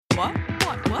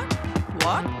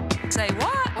What? Say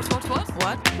what?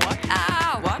 What?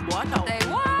 Ow! What? No. Say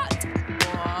what?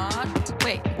 What?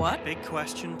 Wait, what? Big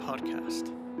Question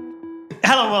Podcast.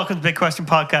 Hello and welcome to Big Question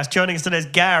Podcast. Joining us today is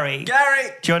Gary.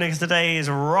 Joining us today is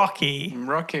Rocky.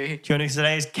 Rocky. Joining us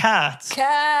today is Kat.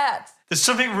 Cat. There's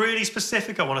something really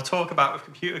specific I want to talk about with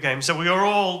computer games. So we are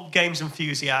all games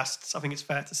enthusiasts, I think it's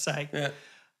fair to say. Yeah.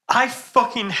 I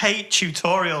fucking hate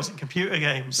tutorials in computer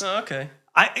games. Oh, okay.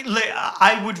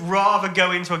 I would rather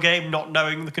go into a game not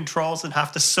knowing the controls than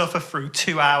have to suffer through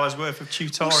 2 hours worth of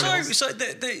tutorials. So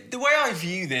the way I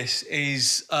view this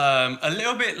is a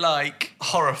little bit like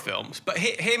horror films, but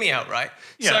hear me out, right?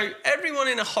 Yeah. So everyone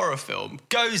in a horror film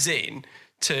goes in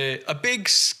to a big,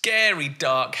 scary,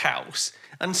 dark house,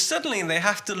 and suddenly they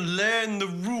have to learn the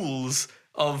rules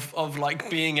of like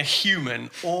being a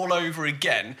human all over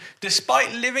again,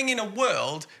 despite living in a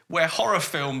world where horror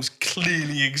films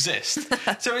clearly exist.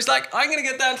 So it's like, I'm going to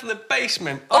go down to the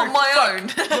basement. On my own.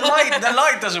 The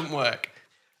light doesn't work.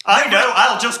 I know,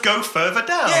 I'll just go further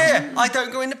down. Yeah, I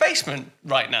don't go in the basement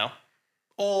right now.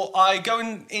 Or I go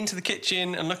into the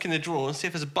kitchen and look in the drawer and see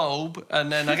if there's a bulb,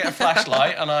 and then I get a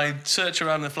flashlight and I search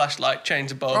around the flashlight, change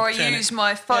the bulb. Or I use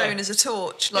my phone as a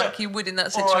torch, like you would in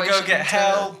that situation. Or I go get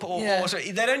help. Yeah. Or so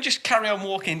they don't just carry on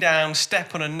walking down,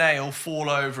 step on a nail, fall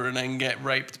over, and then get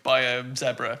raped by a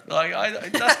zebra.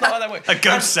 That's not how that works. A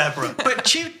ghost zebra. But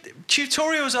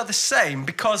tutorials are the same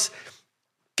because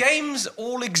games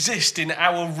all exist in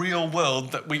our real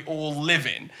world that we all live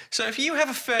in. So if you have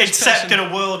a first Except person...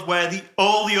 in a world where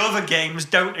all the other games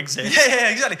don't exist. Yeah,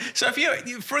 exactly. So if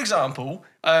you for example,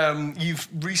 you've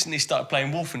recently started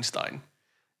playing Wolfenstein.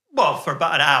 Well, for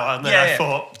about an hour, and then I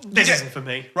thought, this isn't for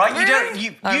me. Right? Really?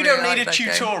 You I don't really need like a that game.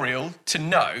 tutorial to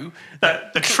know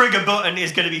That the trigger button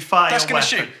is going to be fire that's going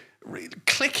to weapon. shoot.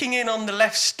 Clicking in on the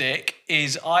left stick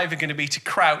is either going to be to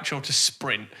crouch or to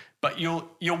sprint, but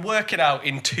you'll work it out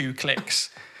in 2 clicks.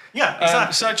 Yeah,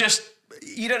 exactly. So just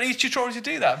you don't need a tutorial to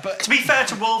do that. But To be fair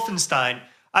to Wolfenstein,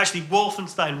 actually,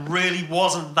 Wolfenstein really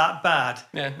wasn't that bad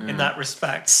in that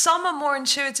respect. Some are more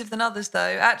intuitive than others,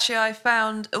 though. Actually, I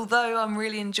found, although I'm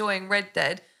really enjoying Red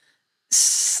Dead,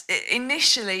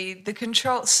 initially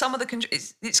some of the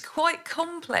controls, it's quite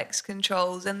complex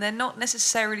controls, and they're not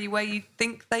necessarily where you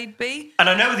think they'd be. And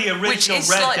I know the Which original is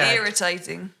Red slightly Dead.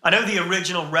 irritating. I know the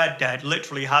original Red Dead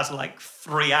literally has like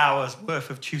 3 hours worth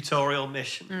of tutorial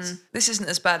missions. This isn't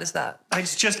as bad as that.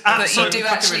 It's just But you absolutely do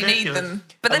fucking actually ridiculous. need them.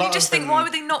 But A then you lot just of think, them- why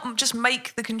would they not just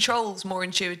make the controls more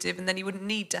intuitive, and then you wouldn't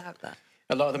need to have that?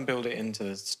 A lot of them build it into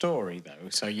the story, though.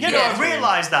 So you Yeah, no, get I through-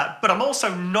 realise that, but I'm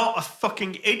also not a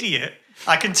fucking idiot.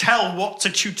 I can tell what's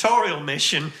a tutorial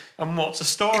mission and what's a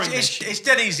story mission. it's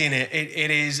dead easy in it.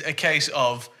 It is a case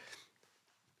of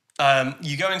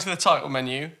you go into the title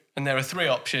menu and there are 3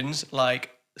 options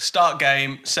like start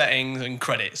game, settings, and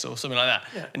credits or something like that.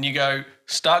 Yeah. And you go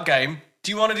start game.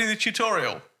 Do you want to do the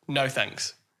tutorial? No,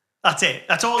 thanks. That's it.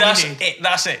 That's all That's you need. it.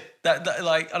 That's it. And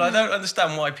I don't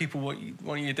understand why people want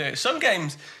you to do it. Some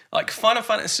games like Final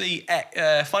Fantasy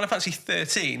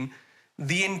 13,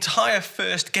 the entire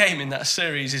first game in that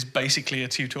series is basically a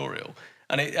tutorial,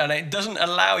 and it doesn't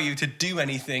allow you to do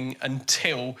anything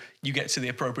until you get to the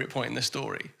appropriate point in the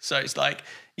story. So it's like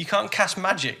you can't cast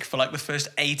magic for like the first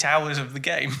 8 hours of the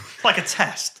game. Like a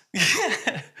test.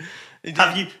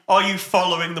 Are you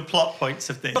following the plot points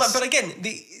of this? But again,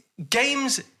 the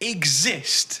games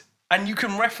exist, and you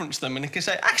can reference them, and you can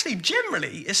say, actually,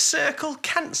 generally, is circle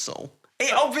cancel?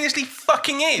 It obviously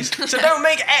fucking is. So don't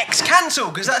make X cancel,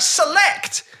 because that's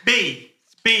select. B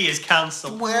is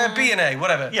cancelled. Where B and A,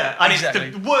 whatever. Yeah, and exactly.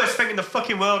 it's the worst thing in the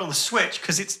fucking world on the Switch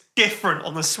because it's different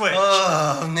on the Switch.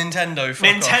 Oh, Nintendo. Fuck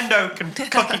Nintendo off. can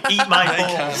fucking eat my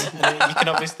balls. You can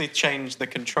obviously change the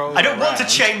controls. I don't want to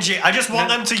around. change it. I just want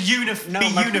them to be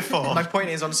uniform. My point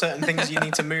is, on certain things, you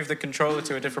need to move the controller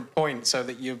to a different point so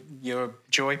that your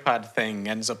joypad thing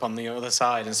ends up on the other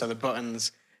side, and so the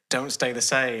buttons don't stay the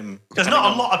same. There's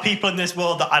not a lot of people in this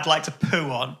world that I'd like to poo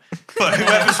on, but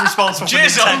whoever's responsible for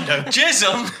Nintendo. Jizz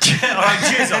on. All right,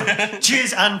 jizz on.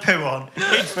 Jizz and poo on.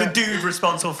 It's the dude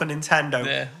responsible for Nintendo.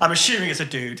 Yeah. I'm assuming it's a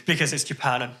dude because it's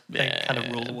Japan and they kind of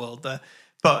rule the world there.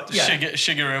 But yeah,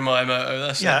 Shigeru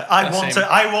Miyamoto.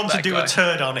 I want to do guy. a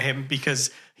turd on him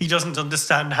because he doesn't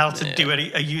understand how to do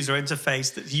a user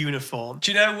interface that's uniform.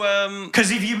 Do you know?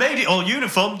 Because if you made it all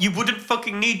uniform, you wouldn't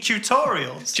fucking need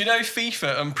tutorials. Do you know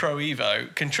FIFA and Pro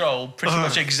Evo control pretty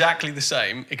much exactly the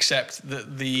same, except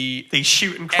that the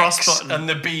shoot and cross X button and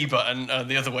the B button are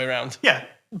the other way around. Yeah,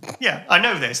 I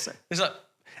know this. It's like,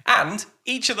 and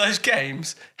each of those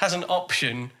games has an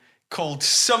option called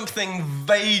something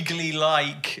vaguely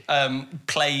like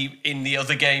play in the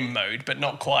other game mode, but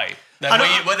not quite.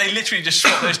 Where they literally just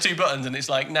swap those two buttons and it's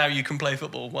like, now you can play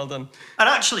football. Well done. And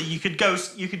actually, you could go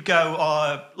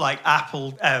like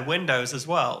Apple Windows as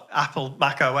well, Apple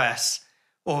Mac OS,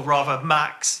 or rather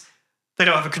Macs. They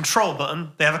don't have a control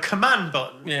button; they have a command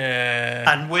button.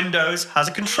 Yeah. And Windows has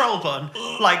a control button.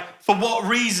 Like, for what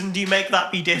reason do you make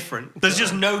that be different? There's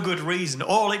just no good reason.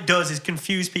 All it does is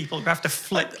confuse people who have to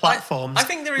flip platforms. I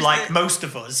think there is most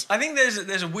of us. I think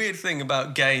there's a weird thing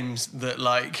about games that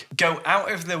like go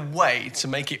out of their way to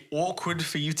make it awkward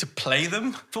for you to play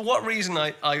them. For what reason,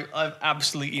 I've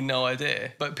absolutely no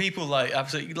idea. But people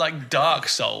absolutely like Dark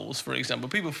Souls, for example.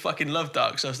 People fucking love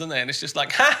Dark Souls, don't they? And it's just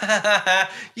like, ha ha ha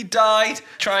ha, you died.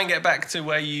 Try and get back to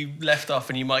where you left off,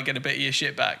 and you might get a bit of your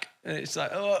shit back. And it's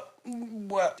like, oh,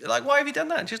 what? Like, why have you done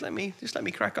that? Just let me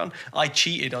crack on. I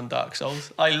cheated on Dark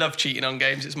Souls. I love cheating on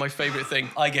games. It's my favourite thing.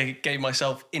 I gave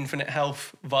myself infinite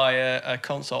health via a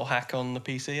console hack on the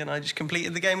PC, and I just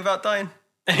completed the game without dying.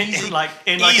 Easy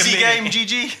game,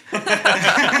 GG.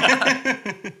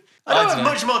 I don't have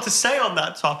much more to say on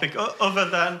that topic other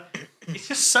than it's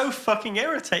just so fucking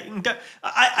irritating.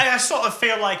 I sort of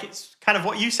feel like it's kind of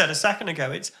what you said a second ago.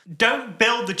 It's don't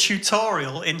build the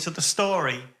tutorial into the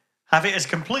story. Have it as a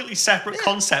completely separate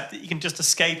concept that you can just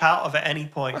escape out of at any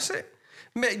point. That's it.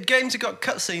 Games have got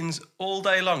cutscenes all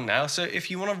day long now, so if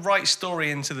you want to write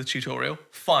story into the tutorial,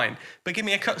 fine. But give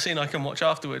me a cutscene I can watch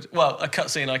afterwards. Well, a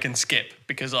cutscene I can skip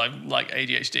because I'm like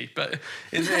ADHD, but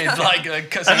it's like a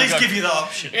cutscene. At least give you that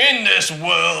option. In this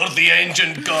world, the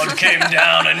ancient god came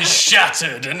down and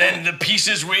shattered, and then the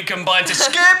pieces recombined to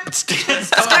skip.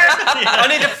 I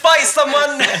need to fight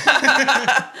someone.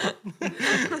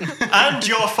 And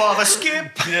your father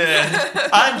skip. Yeah.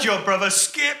 And your brother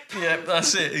skip. Yeah,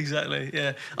 that's it, exactly.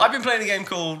 Yeah. I've been playing a game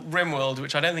called RimWorld,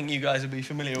 which I don't think you guys would be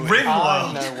familiar with. RimWorld?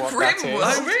 I know what that is.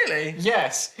 Oh, really?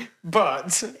 Yes,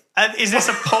 but... And is this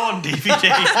a porn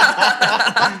DVD?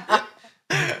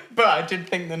 But I did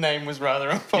think the name was rather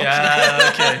unfortunate.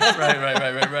 Yeah, okay.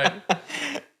 Right.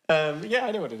 Yeah,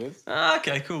 I know what it is.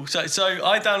 Okay, cool. So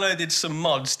I downloaded some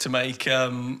mods to make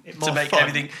fun.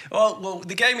 everything. Well,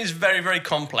 the game is very, very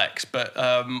complex, but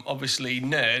obviously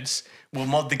nerds will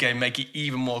mod the game, make it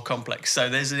even more complex. So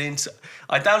there's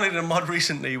I downloaded a mod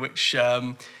recently which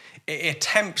it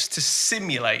attempts to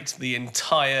simulate the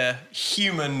entire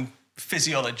human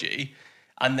physiology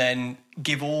and then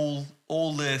give all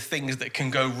the things that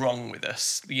can go wrong with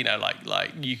us. You know,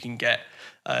 like you can get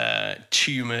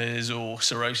tumours or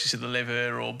cirrhosis of the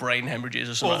liver or brain hemorrhages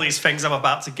or something. All these things I'm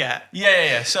about to get.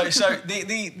 Yeah. So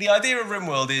the idea of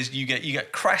RimWorld is you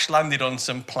get crash landed on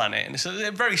some planet, and it's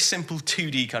a very simple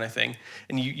 2D kind of thing.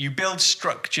 And you build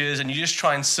structures and you just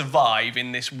try and survive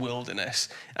in this wilderness,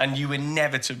 and you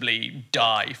inevitably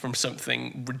die from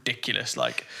something ridiculous,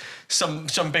 like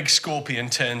some big scorpion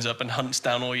turns up and hunts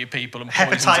down all your people and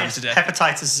poisons them to death.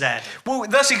 Hepatitis Z. Well,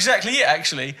 that's exactly it,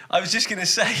 actually. I was just going to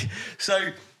say, so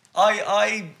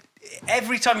I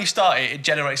every time you start it, it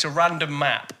generates a random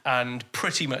map and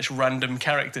pretty much random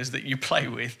characters that you play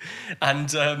with.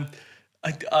 And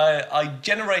I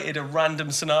generated a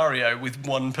random scenario with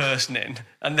one person in,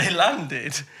 and they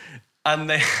landed. And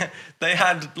they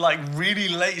had like really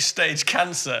late stage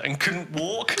cancer and couldn't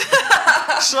walk.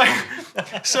 So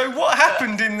what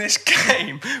happened in this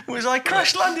game was I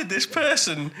crash landed this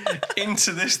person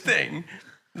into this thing.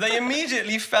 They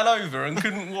immediately fell over and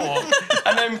couldn't walk,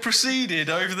 and then proceeded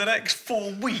over the next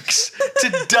 4 weeks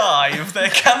to die of their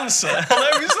cancer. And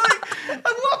I was like, at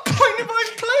what point have I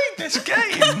played this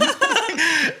game?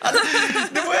 And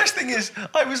the worst thing is,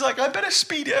 I was like, I better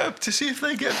speed it up to see if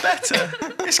they get better.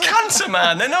 It's cancer,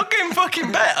 man. They're not getting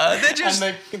fucking better. They're just...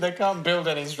 And they can't build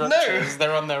any structures. No.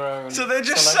 They're on their own. So they're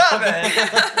just sat there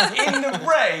in the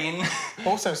rain.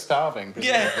 Also starving,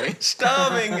 presumably. Yeah,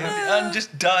 starving and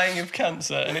just dying of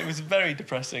cancer. And it was very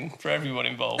depressing for everyone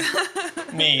involved.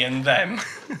 Me and them.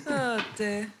 Oh,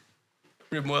 dear.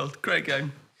 RimWorld, great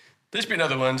game. There's been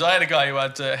other ones. I had a guy who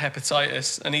had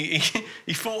hepatitis, and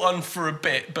he fought on for a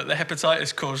bit, but the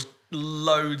hepatitis caused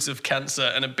loads of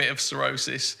cancer and a bit of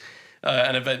cirrhosis,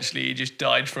 and eventually he just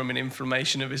died from an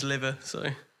inflammation of his liver. So,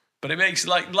 but it makes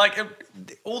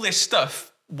all this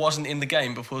stuff wasn't in the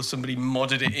game before somebody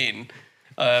modded it in.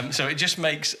 So it just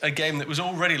makes a game that was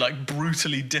already like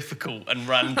brutally difficult and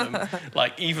random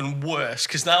like even worse.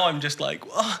 Because now I'm just like,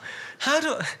 oh, how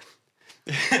do I...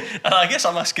 And I guess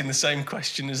I'm asking the same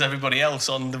question as everybody else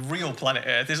on the real planet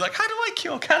Earth. Is like, how do I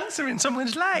cure cancer in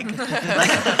someone's leg? And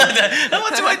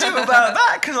what do I do about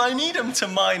that? Because I need them to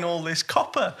mine all this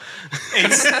copper.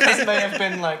 They have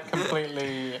been like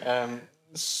completely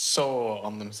sore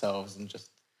on themselves and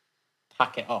just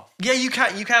hack it off. Yeah, you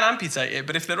can amputate it,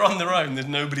 but if they're on their own, there's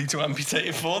nobody to amputate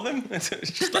it for them. It's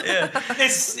just like, yeah.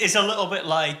 It's a little bit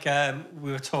like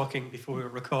we were talking before we were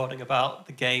recording about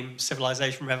the game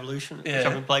Civilization Revolution, which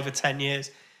I've been playing for 10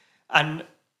 years. And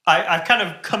I've kind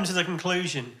of come to the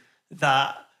conclusion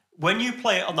that when you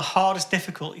play it on the hardest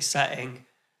difficulty setting,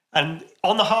 and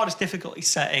on the hardest difficulty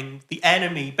setting, the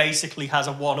enemy basically has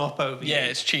a one-up over you. Yeah,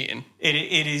 it's cheating. It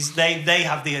is they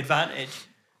have the advantage.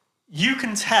 You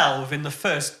can tell within the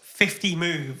first 50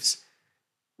 moves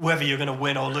whether you're going to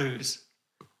win or lose.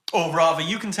 Or rather,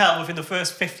 you can tell within the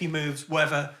first 50 moves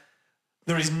whether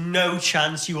there is no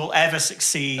chance you will ever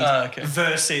succeed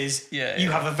versus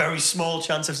you have a very small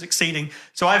chance of succeeding.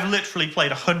 So I've literally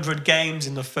played 100 games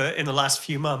in the last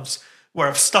few months where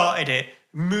I've started it,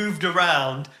 moved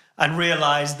around, and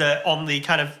realised that on the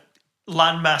kind of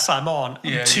landmass I'm on,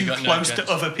 I'm too close to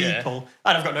other people,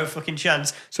 and I've got no fucking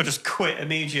chance, so I just quit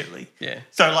immediately. Yeah.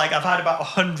 So like I've had about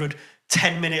 100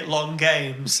 10-minute long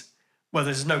games where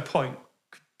there's no point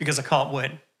because I can't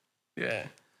win. Yeah.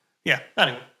 Yeah.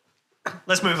 Anyway,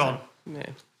 let's move on. Yeah.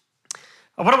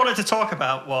 What I wanted to talk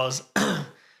about was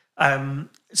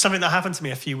something that happened to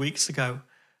me a few weeks ago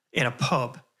in a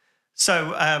pub.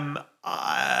 So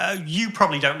you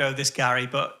probably don't know this, Gary,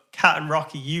 but Kat and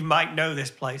Rocky, you might know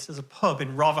this place. There's a pub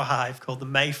in Rotherhithe called the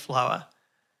Mayflower.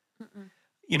 Mm-mm.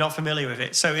 You're not familiar with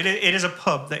it. So it is a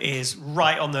pub that is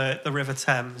right on the River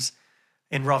Thames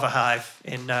in Rotherhithe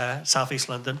in southeast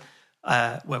London,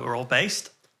 where we're all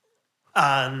based.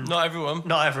 And not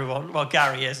everyone. Well,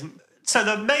 Gary isn't. So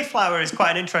the Mayflower is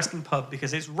quite an interesting pub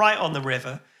because it's right on the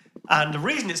river. And the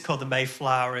reason it's called the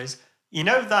Mayflower is, you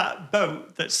know that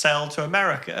boat that sailed to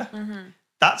America? Mm-hmm.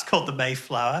 That's called the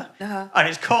Mayflower. Uh-huh.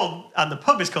 And the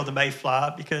pub is called the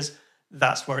Mayflower because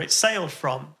that's where it sailed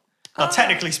from. Now,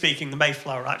 technically speaking, the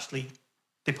Mayflower actually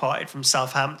departed from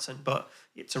Southampton, but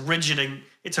its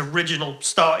original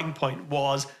starting point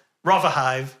was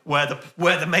Rotherhithe, where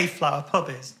the Mayflower pub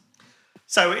is.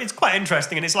 So it's quite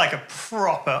interesting, and it's like a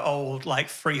proper old, like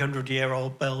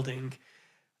 300-year-old building,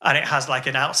 and it has like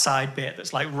an outside bit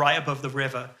that's like right above the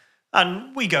river.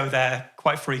 And we go there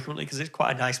quite frequently because it's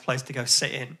quite a nice place to go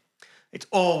sit in. It's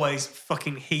always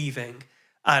fucking heaving.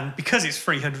 And because it's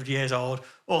 300 years old,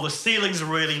 all the ceilings are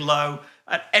really low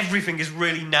and everything is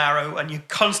really narrow, and you're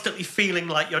constantly feeling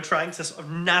like you're trying to sort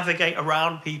of navigate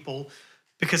around people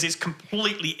because it's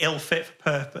completely ill fit for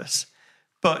purpose.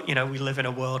 But, you know, we live in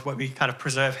a world where we kind of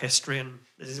preserve history, and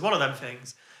this is one of them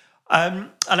things. And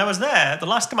I was there, the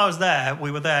last time I was there,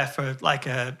 we were there for like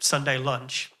a Sunday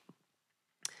lunch.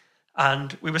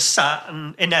 And we were sat,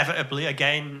 and inevitably,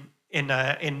 again,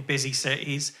 in busy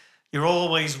cities, you're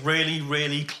always really,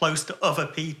 really close to other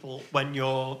people when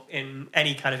you're in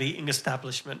any kind of eating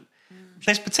establishment.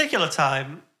 This particular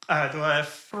time, there were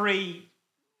 3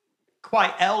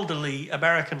 quite elderly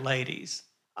American ladies.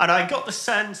 And I got the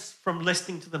sense from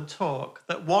listening to them talk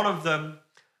that one of them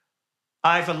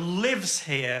either lives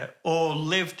here or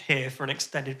lived here for an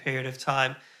extended period of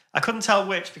time. I couldn't tell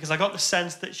which because I got the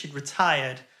sense that she'd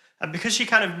retired. And because she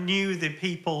kind of knew the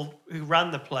people who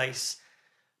ran the place,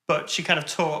 but she kind of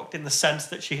talked in the sense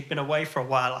that she had been away for a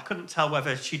while, I couldn't tell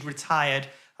whether she'd retired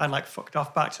and like fucked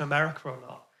off back to America or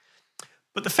not.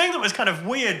 But the thing that was kind of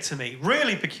weird to me,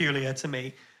 really peculiar to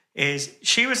me, is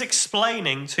she was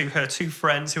explaining to her 2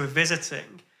 friends who were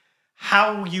visiting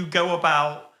how you go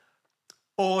about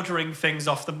ordering things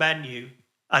off the menu,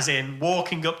 as in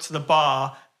walking up to the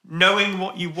bar, knowing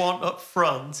what you want up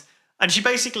front. And she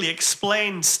basically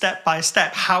explained step by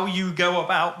step how you go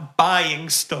about buying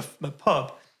stuff from a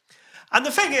pub. And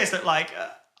the thing is that, like,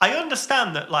 I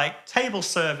understand that, like, table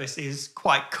service is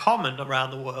quite common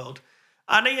around the world.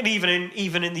 And even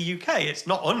in the UK, it's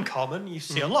not uncommon. You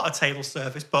see a lot of table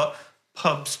service, but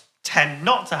pubs tend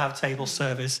not to have table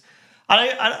service. And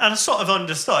I sort of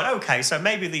understood, okay, so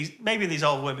maybe these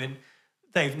old women,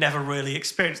 they've never really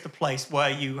experienced a place where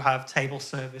you have table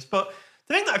service. But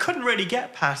the thing that I couldn't really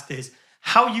get past is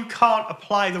how you can't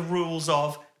apply the rules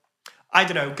of, I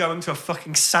don't know, going to a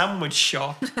fucking sandwich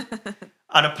shop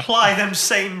and apply them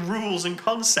same rules and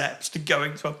concepts to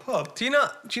going to a pub. Do you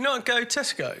not go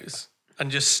Tesco's and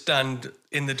just stand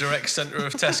in the direct centre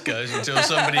of Tesco's until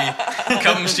somebody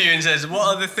comes to you and says,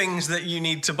 "What are the things that you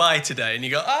need to buy today?" And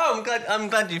you go, "Oh, I'm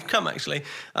glad you've come. Actually,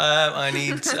 I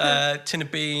need a tin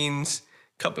of beans,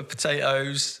 cup of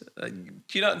potatoes." Do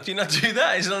you not do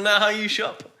that? Is that not how you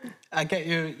shop? I get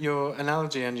your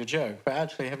analogy and your joke, but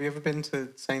actually, have you ever been to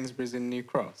Sainsbury's in New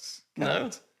Cross? No.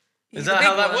 Is that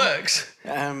how that works?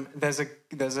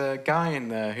 There's a guy in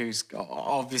there who's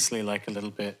obviously like a little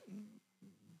bit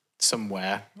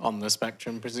somewhere on the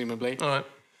spectrum, presumably. All right.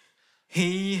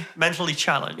 He, mentally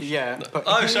challenged. yeah. But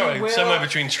Oh, he sorry. will- Somewhere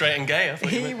between straight and gay. I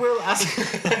thought you He meant. will ask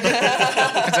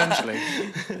potentially.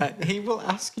 He will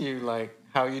ask you like,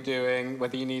 "How you doing?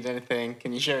 Whether you need anything?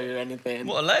 Can you show you anything?"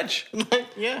 What a ledge. Like,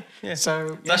 yeah.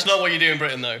 So That's not what you do in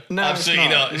Britain, though. No, it's Absolutely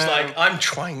not. not. It's No. like, I'm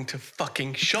trying to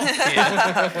fucking shop here.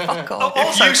 Fuck off. If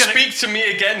Also, you can I- speak to me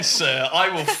again, sir, I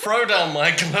will throw down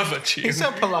my glove at you. He's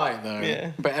so polite though.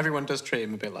 Yeah. But everyone does treat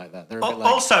him a bit like that. They're a bit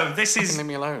like, Also, this is leave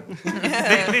me alone.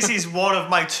 this is one of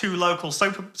my two local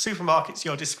supermarkets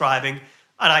you're describing,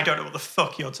 and I don't know what the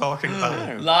fuck you're talking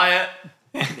about. Liar.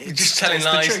 You're just telling It's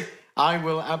the lies. truth. I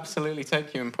will absolutely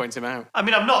take you and point him out. I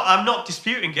mean, I'm not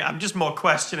disputing it. I'm just more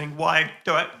questioning why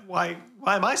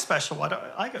am I special? Why don't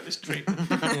I get this treatment?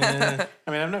 I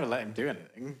mean, I've never let him do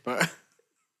anything, but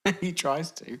he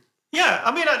tries to. Yeah,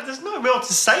 I mean, there's no real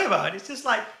to say about it. It's just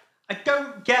like I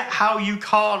don't get how you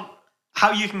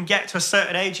can get to a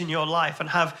certain age in your life and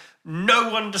have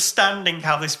no understanding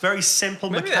how this very simple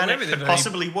Maybe mechanic they're could very-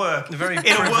 possibly work they're very in a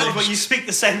world where privileged. you speak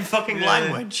the same fucking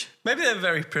language. Maybe they're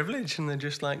very privileged and they're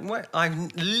just like, what?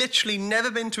 I've literally never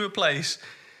been to a place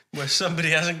where somebody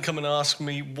hasn't come and asked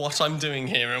me what I'm doing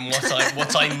here and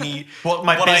what I need, What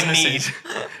my I business need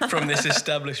is. from this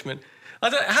establishment.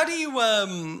 How do you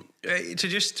to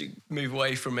just move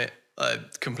away from it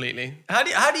completely? How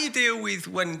do you deal with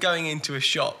when going into a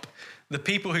shop? The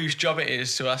people whose job it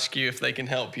is to ask you if they can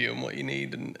help you and what you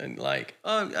need, and like,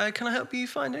 can I help you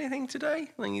find anything today?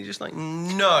 And you're just like,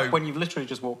 no. When you've literally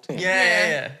just walked in.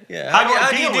 Yeah. How do I How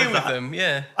do you deal deal with with that? them?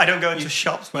 Yeah. I don't go into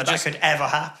shops where that could ever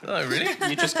happen. Oh, really?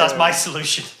 You just That's go, my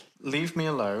solution. leave me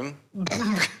alone.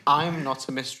 I'm not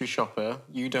a mystery shopper.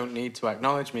 You don't need to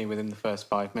acknowledge me within the first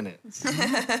 5 minutes.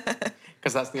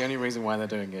 Because that's the only reason why they're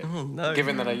doing it. no.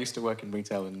 Given that I used to work in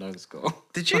retail and know the score.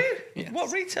 Did you? Yes.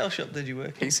 What retail shop did you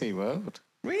work in? PC World.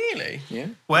 Really? Yeah.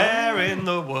 Where in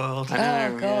the world? I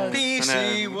know, God. yeah. PC I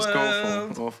know.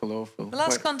 It's World. awful. The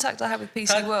last Wait, contact I had with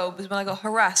PC World was when I got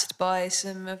harassed by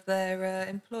some of their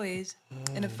employees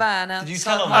in a van outside you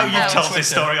tell them my Oh, you've house. told this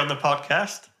story on the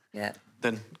podcast. Yeah,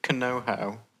 the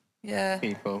know-how yeah.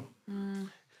 people.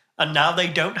 And now they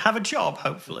don't have a job,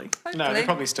 hopefully. No, they Hopefully.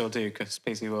 probably still do because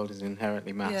PC World is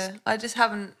inherently masked. Yeah, I just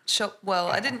haven't shopped. Well,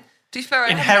 I didn't. To be fair, I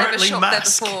haven't ever Inherently shopped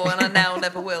masked. there before, and I now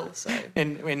never will. So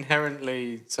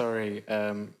Inherently,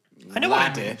 I know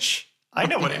what it laddish. I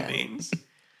know what it means.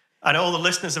 And all the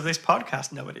listeners of this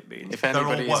podcast know what it means. If They're all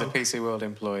anybody is a woke. PC World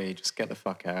employee, just get the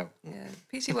fuck out. yeah,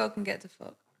 PC World can get to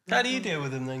fuck. How do you deal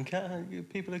with them then, Kat?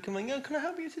 People are coming, can I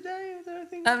help you today? Is there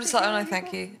anything? I'm just like, oh no,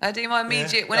 thank you. I do my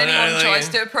immediate. When I know, anyone I know, tries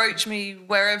yeah. to approach me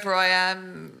wherever I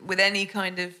am with any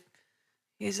kind of,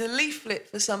 here's a leaflet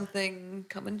for something,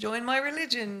 come and join my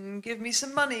religion, give me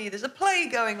some money. There's a play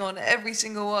going on. Every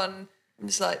single one. I'm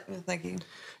just like, oh, thank you.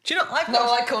 Do you know, I've No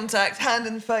got, eye contact, hand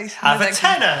and face. Have no, a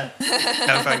thank you. tenner.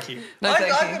 No, thank you. No, I've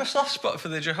thank got you. a soft spot for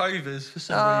the Jehovah's for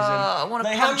some I reason. wanna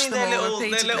They hand punch me them their all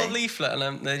little repeatedly. leaflet,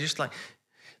 and they're just like,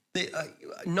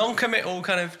 non-committal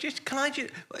kind of.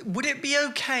 Would it be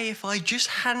okay if I just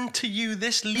hand to you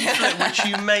this leaflet, which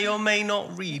you may or may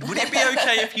not read? Would it be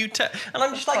okay if you? And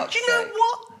I'm just like, Fuck's do you know sake.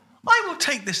 what? I will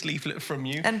take this leaflet from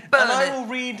you, And burn I it. will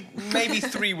read maybe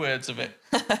 3 words of it.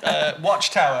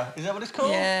 Watchtower, is that what it's called?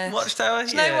 Yes. Watchtower.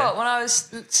 Do you know what? When I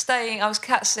was I was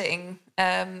cat sitting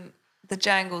the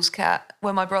Jangles cat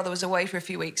when my brother was away for a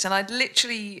few weeks, and I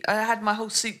had my whole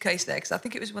suitcase there because I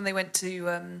think it was when they went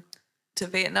to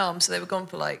Vietnam, so they were gone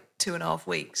for like 2.5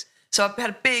 weeks. So I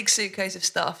had a big suitcase of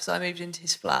stuff, so I moved into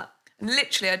his flat, and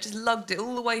literally I just lugged it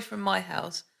all the way from my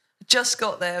house. I just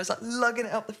got there, I was like lugging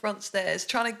it up the front stairs,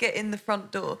 trying to get in the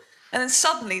front door, and then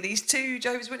suddenly these 2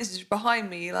 Jehovah's Witnesses were behind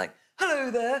me, like,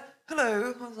 hello there,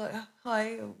 hello. I was like,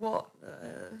 hi, what?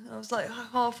 I was like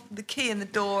half the key in the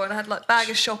door, and I had like bag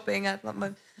of shopping, I had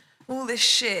like all this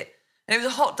shit, and it was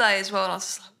a hot day as well, and I was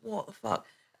just like, what the fuck?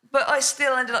 But I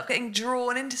still ended up getting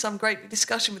drawn into some great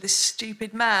discussion with this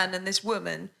stupid man and this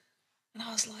woman, and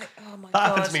I was like, oh my That god.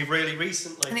 happened to me really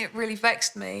recently. And it really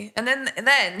vexed me. And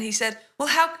then he said, well,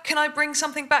 how can I bring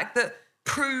something back that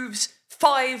proves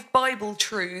 5 Bible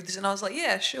truths? And I was like,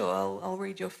 yeah, sure, I'll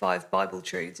read your 5 Bible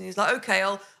truths. And he's like, okay,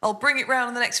 I'll bring it round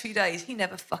in the next few days. He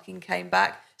never fucking came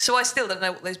back. So I still don't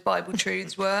know what those Bible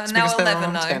truths were. And now because I'll they're never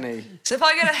on know. telly. So if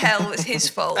I go to hell, it's his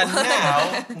fault. And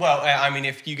now, well, I mean,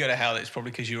 if you go to hell, it's probably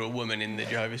because you're a woman in the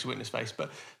Jehovah's Witness space. But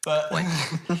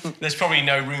there's probably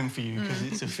no room for you because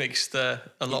it's a fixed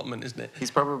allotment, isn't it?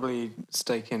 He's probably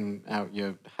staking out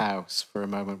your house for a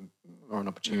moment or an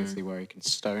opportunity where he can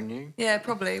stone you. Yeah,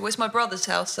 probably. Well, it's my brother's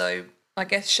house, so I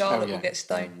guess Charlotte yeah. will get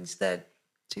stoned instead.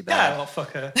 Too Yeah, bad. well,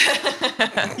 fuck her.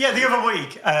 Yeah, the other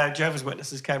week, Jehovah's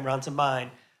Witnesses came round to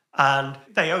mine, And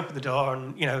they opened the door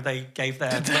and, they gave their...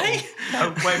 Did they?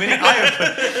 No, wait a minute.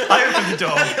 I opened the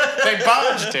door. They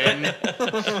barged in.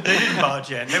 They didn't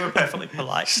barge in. They were perfectly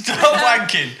polite. Stop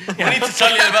wanking. We need to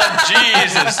tell you about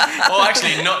Jesus. Or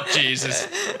actually, not Jesus.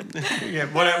 Yeah,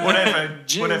 whatever.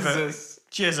 Jesus.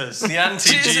 Jesus. The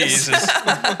anti-Jesus.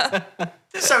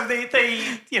 So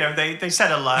they said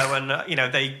hello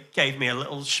and, they gave me a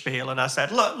little spiel and I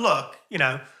said, look,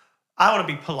 I want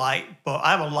to be polite, but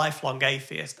I'm a lifelong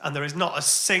atheist and there is not a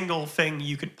single thing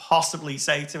you could possibly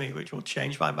say to me which will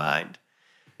change my mind.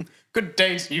 Good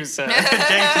day to you, sir. Good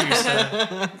day to you,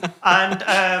 sir. And,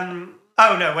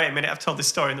 oh no, wait a minute, I've told this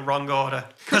story in the wrong order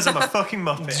because I'm a fucking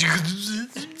muppet.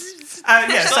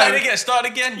 Start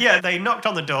again. Yeah, they knocked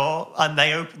on the door and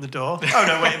they opened the door. Oh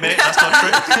no, wait a minute, that's not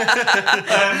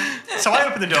true. So I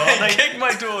opened the door. They kicked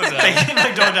my door down. They kicked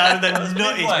my door down and then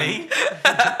nutted me.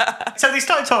 So they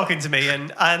started talking to me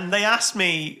and they asked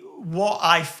me what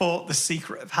I thought the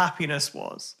secret of happiness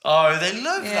was. Oh, they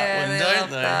love that one, don't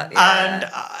they? That, yeah. And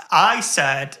I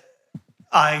said,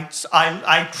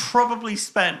 I probably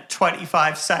spent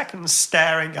 25 seconds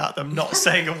staring at them, not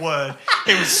saying a word.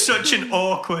 It was such an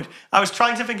awkward... I was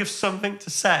trying to think of something to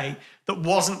say that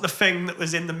wasn't the thing that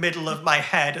was in the middle of my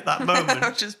head at that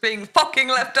moment. Just being fucking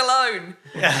left alone.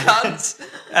 Yeah. Cunts.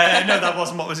 No, that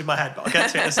wasn't what was in my head, but I'll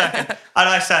get to it in a second. And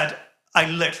I said, I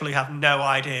literally have no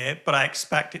idea, but I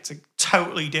expect it's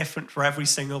totally different for every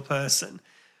single person.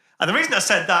 And the reason I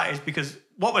said that is because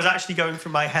what was actually going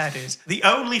through my head is the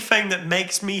only thing that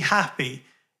makes me happy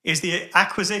is the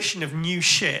acquisition of new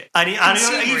shit. And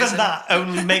even that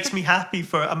only makes me happy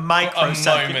for a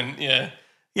microsecond. A moment, yeah.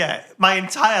 Yeah, my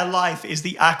entire life is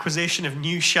the acquisition of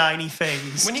new shiny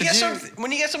things. When you get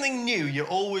something new, you're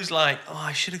always like, oh,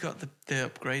 I should have got the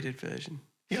upgraded version.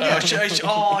 I should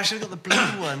have got the blue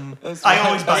one. I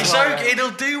always buy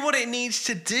it'll do what it needs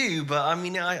to do, but I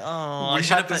mean, we I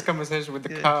had this conversation with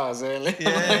the cars earlier.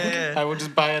 Yeah. I will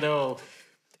just buy it all.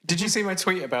 Did you see my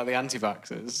tweet about the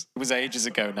anti-vaxxers? It was ages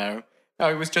ago now. Oh,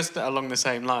 it was just along the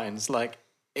same lines. Like,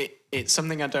 it's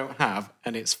something I don't have,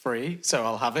 and it's free, so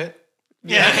I'll have it.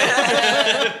 Yeah.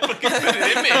 Fucking put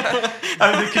it in me.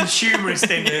 Oh, the consumerist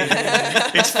in me.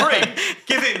 It's free.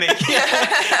 Give it me.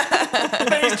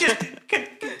 But it's just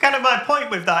kind of my point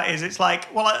with that is it's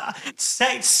like, well,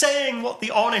 saying what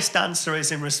the honest answer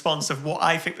is in response of what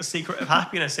I think the secret of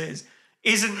happiness is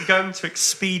isn't going to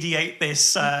expedite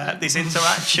this this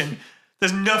interaction.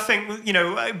 There's nothing,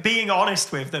 being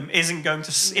honest with them isn't going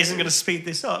to speed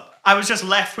this up. I was just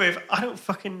left with, I don't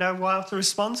fucking know how to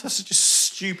respond to such a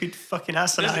stupid fucking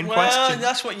asinine question.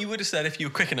 That's what you would have said if you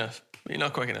were quick enough. But you're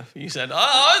not quick enough. You said,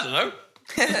 I don't know.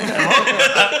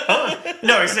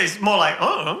 No, it's more like,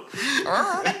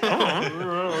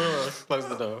 Close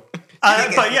the door.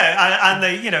 but yeah,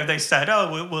 and they said,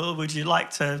 oh, would you like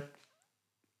to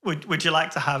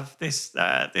have this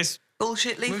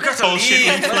Bullshit leaflet. bullshit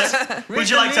leaflet? Would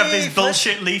you like to have this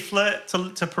bullshit leaflet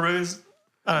to peruse?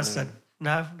 And I said,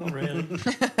 no, not really.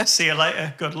 See you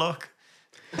later. Good luck.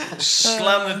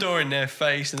 Slam the door in their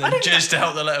face and then just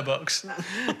out the letterbox.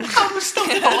 I was still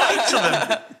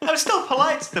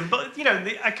polite to them. But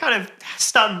I kind of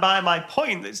stand by my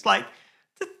point. It's like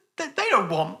they don't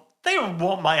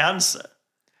want my answer.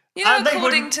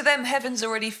 According to them, heaven's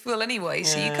already full anyway,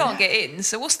 so you can't get in.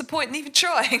 So what's the point in even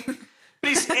trying?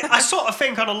 But I sort of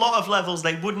think on a lot of levels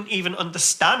they wouldn't even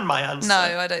understand my answer. No,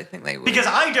 I don't think they would. Because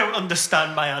I don't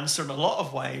understand my answer in a lot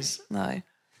of ways. No.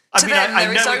 I To mean, them, I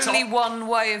there know is only one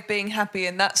way of being happy,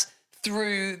 and that's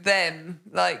through them.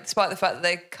 Like, despite the fact that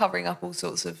they're covering up all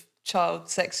sorts of child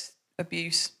sex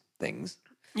abuse things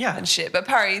and shit. But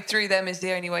apparently, through them is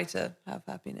the only way to have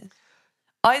happiness.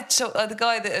 I saw the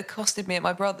guy that accosted me at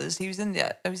my brother's. I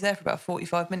was there for about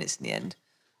 45 minutes in the end,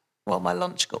 while my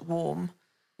lunch got warm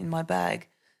in my bag.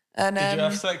 And Did you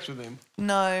have sex with him?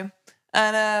 No.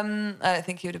 And I don't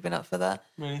think he would have been up for that.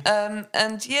 Really?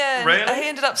 And yeah, Really? he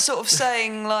ended up sort of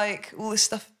saying like all this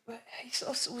stuff. He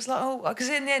sort of was like, because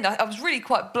in the end, I was really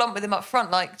quite blunt with him up front.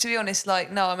 Like, to be honest,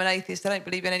 like, no, I'm an atheist. I don't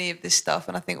believe in any of this stuff,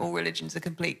 and I think all religion's a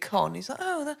complete con. He's like,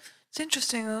 oh, that's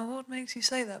interesting. What makes you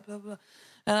say that? Blah blah.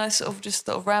 And I sort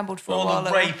of rambled for a while. All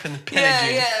the rape and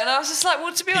pillaging. Yeah. And I was just like,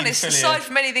 well, to be honest, aside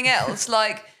from anything else,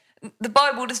 like, the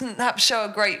Bible doesn't show a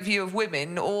great view of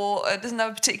women, or doesn't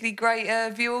have a particularly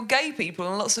great view of gay people,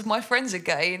 and lots of my friends are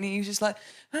gay. And he was just like,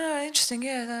 oh, interesting,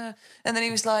 yeah. And then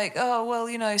he was like, oh,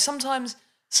 well, sometimes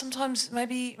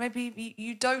maybe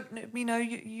you don't,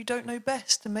 you don't know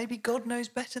best, and maybe God knows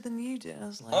better than you do. And I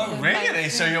was like, oh, really?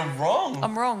 So you're wrong.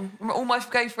 I'm wrong. All my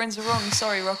gay friends are wrong.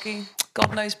 Sorry, Rocky.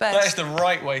 God knows best. That is the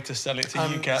right way to sell it to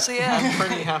you, Kat. So yeah, I'm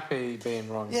pretty happy being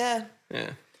wrong. yeah.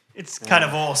 It's kind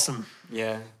of awesome.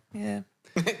 Yeah. Yeah.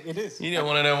 It is. You don't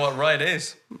want to know what right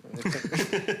is.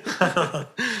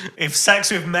 If sex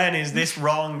with men is this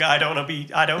wrong, I don't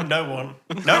know one.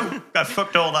 No, I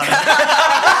fucked all that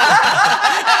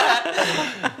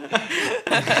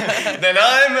up. Then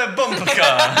I'm a bumper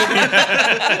car.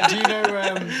 Do you know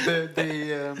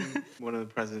the one of the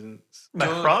presidents?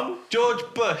 Macron? George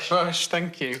Bush. Bush,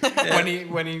 thank you.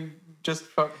 When he just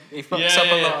fucks Yeah, up a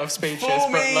yeah. lot of speeches, Fool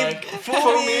but me, like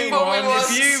fool me once.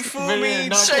 once. If you fool me,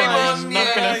 not shame twice, on not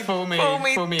you. gonna fool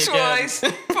me twice.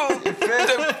 again. Fool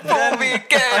me I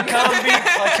again.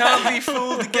 can't be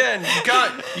fooled again.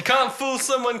 You can't fool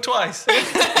someone twice.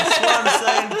 That's what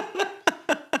I'm saying.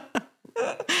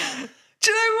 Do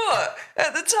you know what?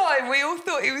 At the time, we all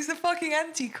thought he was the fucking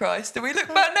Antichrist, and we look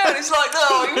back now and it's like,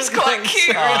 no, he was quite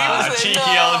cute, really, wasn't he?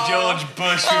 Cheeky No. old George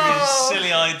Bush with his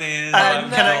silly ideas.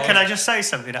 Can I just say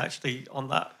something actually on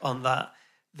that?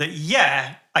 That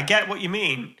yeah, I get what you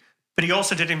mean, but he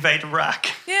also did invade Iraq.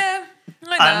 Yeah,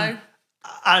 I know.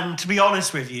 And to be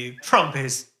honest with you, Trump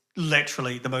is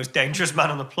literally the most dangerous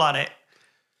man on the planet.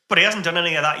 But he hasn't done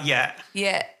any of that yet.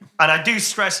 Yeah. And I do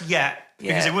stress yet,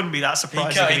 because Yeah. it wouldn't be that he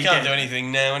surprising if can't he do did.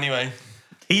 anything now anyway.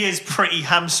 He is pretty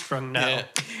hamstrung now. Yeah.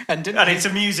 And didn't And he- it's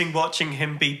amusing watching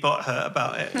him be butthurt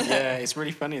about it. Yeah, it's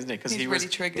really funny, isn't it? Because He's he was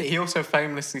really triggered. He also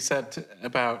famously said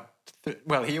about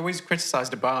he always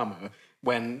criticised Obama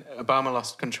when Obama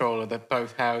lost control of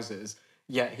both houses.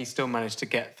 Yet he still managed to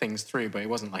get things through, but it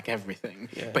wasn't like everything.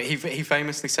 Yeah. But he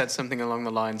famously said something along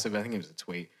the lines of, I think it was a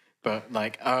tweet, but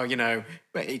like, oh,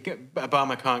 but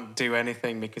Obama can't do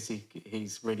anything because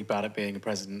he's really bad at being a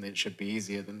president. It should be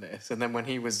easier than this. And then when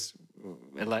he was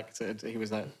elected, he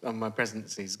was like, oh, my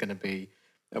presidency is going to be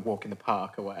a walk in the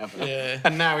park or whatever. Yeah.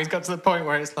 And now he's got to the point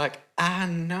where it's like,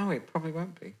 no, it probably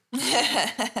won't be.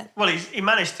 Well, he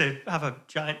managed to have a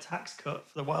giant tax cut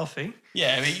for the wealthy.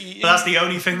 Yeah, But that's the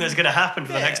only thing that's going to happen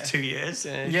for the next 2 years.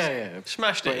 Yeah.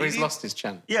 Smashed But it. he's lost his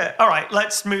chance. Yeah, all right,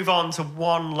 let's move on to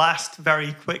one last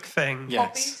very quick thing.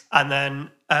 Yes. And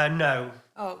then, no.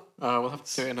 Oh, We'll have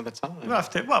to do it another time. We'll have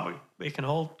to, we can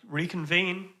all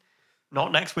reconvene.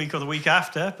 Not next week or the week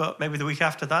after, but maybe the week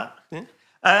after that. Yeah.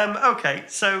 Okay,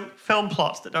 so film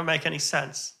plots that don't make any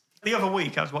sense. The other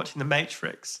week, I was watching The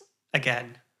Matrix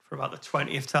again for about the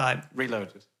 20th time.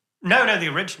 Reloaded. No, the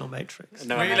original Matrix.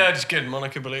 No, I meant- Reload's good.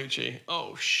 Monica Bellucci.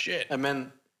 Oh, shit. I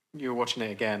meant you were watching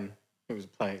it again. It was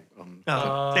played on.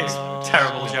 Oh, it's a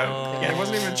terrible joke. It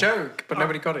wasn't even a joke, but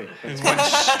nobody got it. It went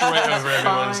straight over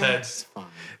everyone's Fine. heads. It's fine.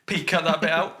 Pete, cut that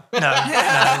bit out. No,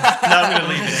 I'm going to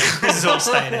leave it in. This is all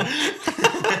staying in.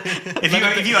 If you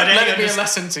had Let any it be a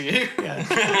lesson to you. if you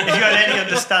had any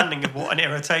understanding of what an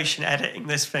irritation editing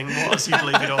this thing was, you'd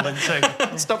leave it all in too.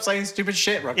 Stop saying stupid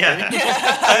shit, Rocky. Yeah.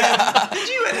 Did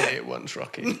you edit it once,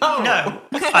 Rocky? No,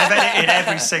 I've edited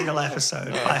every single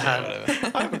episode by hand.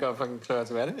 Whatever. I haven't got a fucking clue how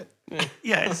to edit it.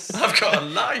 Yes. I've got a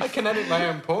I life. can edit my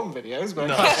own porn videos,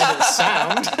 but I can't edit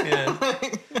sound. Yeah.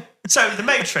 So, The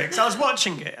Matrix, I was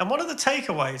watching it, and one of the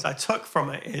takeaways I took from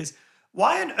it is,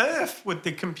 why on earth would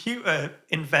the computer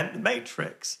invent the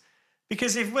Matrix?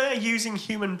 Because if we're using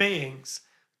human beings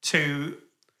to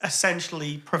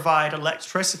essentially provide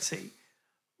electricity,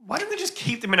 why don't they just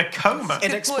keep them in a coma? It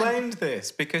Good explained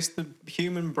this because the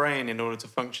human brain, in order to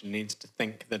function, needs to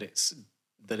think that it's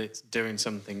doing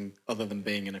something other than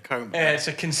being in a coma. Yeah, it's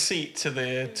a conceit to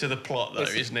the plot, though,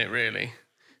 isn't it? Really.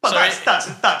 But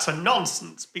So that's a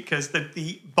nonsense, because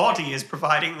the body is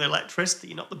providing the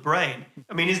electricity, not the brain.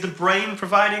 I mean, is the brain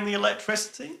providing the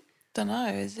electricity? don't know,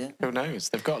 is it? Who knows?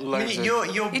 They've got loads of...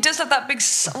 You're He does have that big,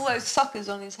 all those suckers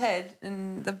on his head,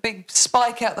 and the big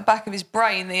spike out the back of his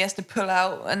brain that he has to pull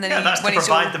out, and then Yeah, that's to when he's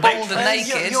all provide the bald and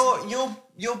matrix. naked.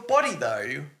 your body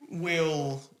though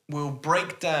will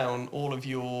break down all of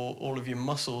your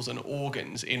muscles and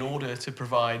organs in order to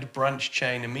provide branch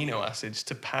chain amino acids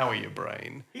to power your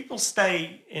brain. People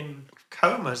stay in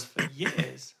comas for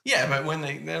years. Yeah, but when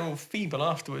they're all feeble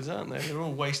afterwards, aren't they? They're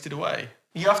all wasted away.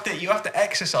 You have to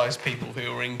exercise people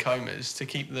who are in comas to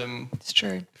keep them It's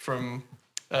true. from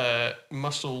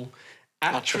muscle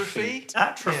atrophy.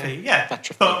 Atrophy, yeah.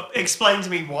 Atrophy. But explain to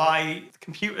me why the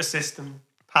computer system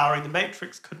powering the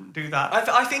Matrix couldn't do that.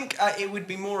 I think it would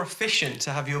be more efficient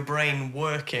to have your brain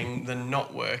working than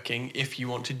not working if you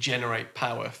want to generate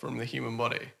power from the human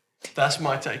body. That's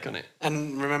my take on it.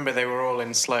 And remember, they were all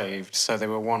enslaved, so they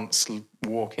were once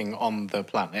walking on the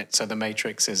planet. So the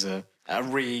Matrix is a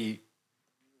reinvention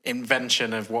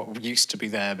of what used to be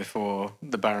there before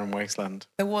the barren wasteland.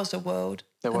 There was a world.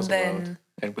 There was and a then, world.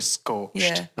 It was scorched.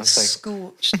 Yeah, That's like,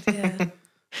 scorched. Yeah.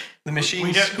 The machine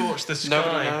We don't- scorched the sky.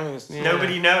 nobody knows. Yeah.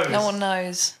 Nobody knows. No one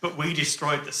knows. But we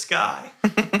destroyed the sky.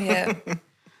 Yeah.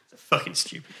 It's a fucking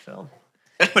stupid film.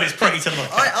 but it's pretty to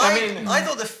look at. I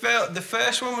thought the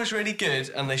first one was really good,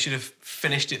 and they should have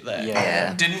finished it there.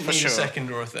 Yeah. Didn't need sure. a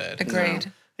second or a third.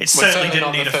 Agreed. It certainly certainly didn't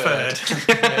not need a the third.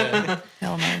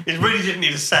 Hell no. It really didn't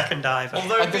need a second either.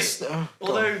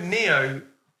 Although Neo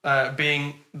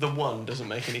being the one doesn't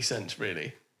make any sense,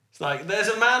 really. It's like, there's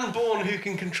a man born who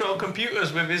can control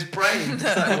computers with his brain. It's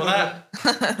like, well,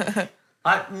 that...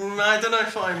 I don't know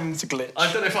if I'm... It's a glitch.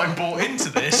 I don't know if I'm bought into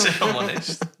this, if I'm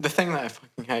honest. The thing that I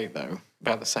fucking hate, though,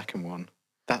 about the second one,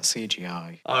 that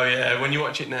CGI. Oh, yeah, when you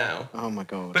watch it now. Oh, my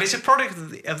God. But it's a product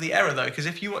of the era, though, because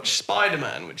if you watch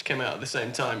Spider-Man, which came out at the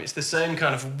same time, it's the same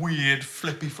kind of weird,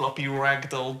 flippy-floppy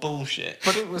ragdoll bullshit.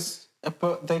 But it was...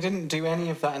 But they didn't do any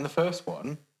of that in the first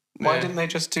one. Why Yeah. didn't they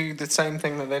just do the same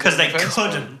thing that they did Because in they the first one?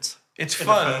 couldn't. It's in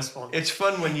the fun. first one. It's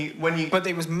fun when you. But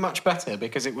it was much better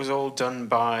because it was all done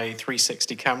by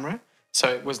 360 camera. So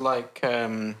it was like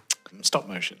stop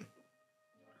motion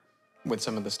with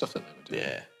some of the stuff that they were doing.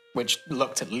 Yeah. Which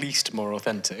looked at least more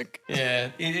authentic.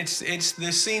 Yeah, it's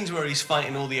the scenes where he's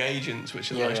fighting all the agents,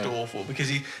 which are the Yeah, most yeah. awful because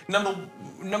he number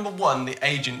one, the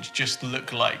agents just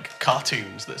look like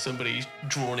cartoons that somebody's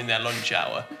drawn in their lunch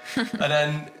hour, and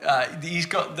then he's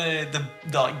got the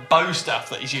like bow staff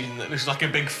that he's using that looks like a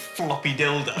big floppy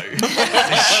dildo,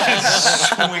 it's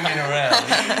just swinging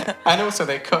around. And also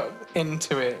they cut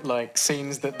into it like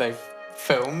scenes that they've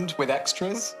filmed with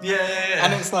extras. Yeah.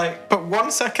 And it's like, but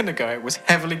 1 second ago it was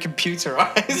heavily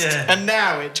computerized, Yeah. and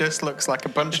now it just looks like a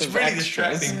bunch it's of really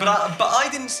extras. distracting. But I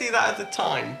didn't see that at the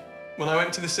time. When I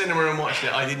went to the cinema and watched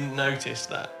it, I didn't notice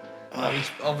that. I was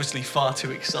obviously far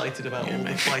too excited about all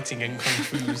the fighting and kung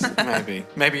fu's.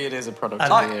 Maybe it is a product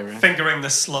And of the era. fingering the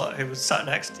slut who was sat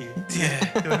next to you. Yeah,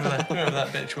 whoever that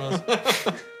bitch was.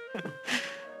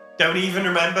 Don't even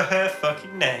remember her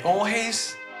fucking name. Or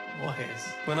his. Or his.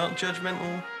 We're not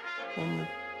judgmental on the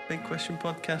Big Question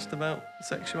podcast about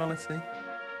sexuality.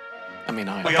 I mean,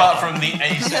 I We Apart are. from the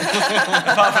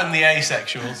apart from the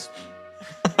asexuals.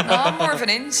 No, I'm more of an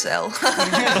incel.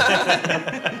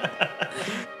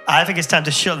 I think it's time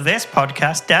to shut this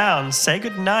podcast down. Say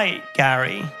goodnight,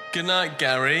 Gary. Good night,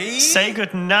 Gary. Say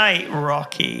goodnight,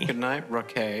 Rocky. Good night,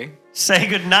 Rocky. Say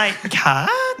goodnight,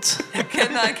 Cat.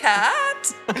 Good night,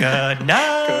 cat. Good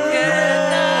night.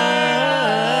 Good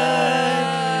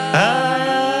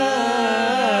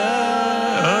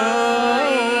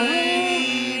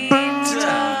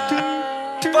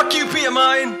Fuck you, Peter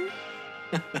Mine.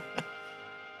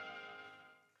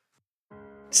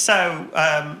 So,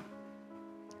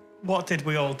 what did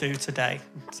we all do today,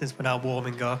 since we're now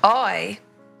warming up? I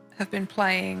have been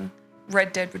playing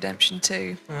Red Dead Redemption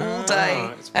 2 all day,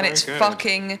 it's and very it's good.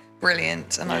 fucking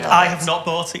brilliant. And I love I it. have not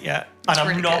bought it yet, and I'm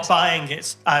really not good. buying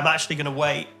it. I'm actually going to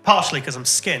wait, partially because I'm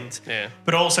skinned, Yeah.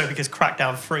 but also because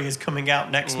Crackdown 3 is coming out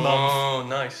next month, Oh,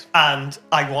 nice. and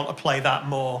I want to play that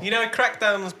more. You know,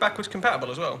 Crackdown's backwards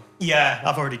compatible as well. Yeah,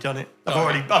 I've already done it. I've Oh,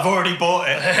 already bought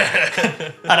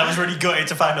it, and I was really gutted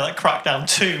to find out that Crackdown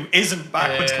 2 isn't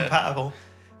backwards Yeah. compatible.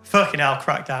 Fucking hell,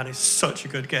 Crackdown is such a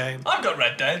good game. I've got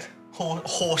Red Dead.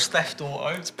 Horse theft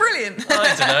auto. Brilliant.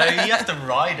 I don't know. You have to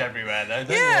ride everywhere, though, don't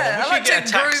you? Yeah, We I should like get to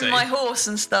a taxi. groom my horse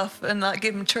and stuff and like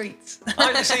give him treats.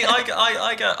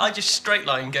 I just straight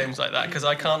line games like that because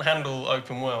I can't handle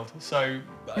open world. So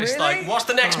it's Really? like, what's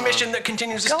the next mission that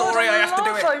continues the God, story? I I have to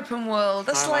do love it. open world.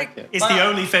 That's I like it. It's the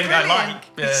only thing I brilliant. like.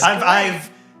 Yeah.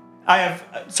 I have.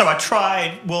 So I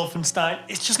tried Wolfenstein.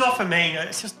 It's just not for me.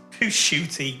 It's just too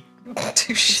shooty.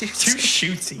 Too shit. Too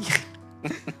shooty.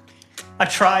 I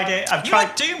tried it. I've You tried.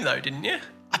 liked Doom though, didn't you?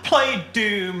 I played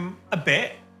Doom a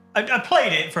bit. I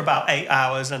played it for about 8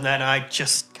 hours, and then I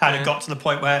just kind of got to the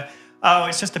point where, oh,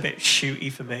 it's just a bit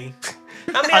shooty for me.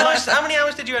 How many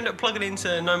hours did you end up plugging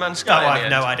into No Man's Oh, Sky? in I the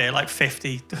have no end? idea, like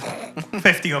 50,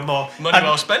 50 or more. Money And-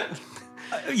 well spent.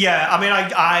 Yeah, I mean,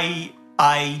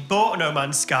 I bought No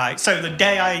Man's Sky. So the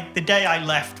day I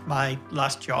left my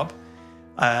last job,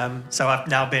 so I've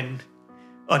now been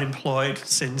unemployed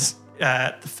since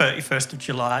the 31st of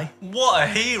July. What a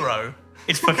hero!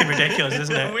 It's fucking ridiculous,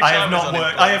 isn't it? Wish I I have was not worked.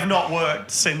 unemployed. I have not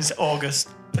worked since August.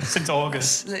 Since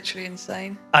August, It's literally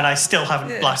insane. and I still haven't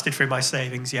Yeah. blasted through my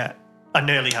savings yet. I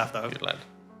nearly have though. Good lad.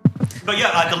 But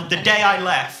yeah, the day I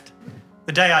left,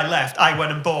 I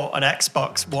went and bought an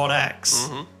Xbox One X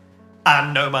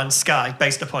and No Man's Sky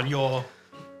based upon your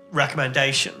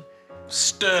recommendation.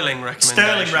 Sterling recommendation.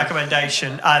 Sterling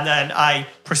recommendation, and then I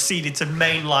proceeded to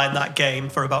mainline that game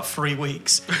for about 3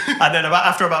 weeks. And then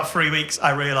after about 3 weeks,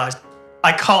 I realised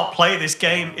I can't play this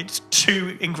game. It's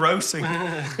too engrossing.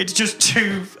 It's just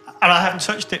too... And I haven't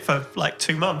touched it for like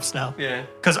 2 months now. Yeah.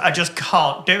 Because I just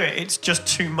can't do it. It's just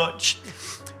too much.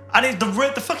 And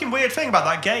the fucking weird thing about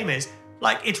that game is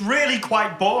Like, it's really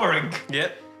quite boring.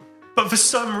 Yep. But for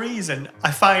some reason,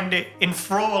 I find it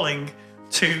enthralling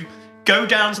to go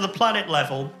down to the planet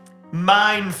level,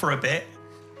 mine for a bit,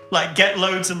 like get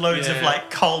loads and loads of Yeah. like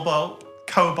cobalt,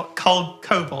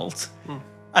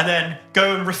 and then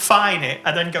go and refine it,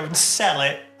 and then go and sell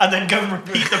it, and then go and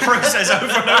repeat the process over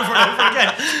and over and over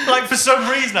again. Like, for some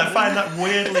reason, I find that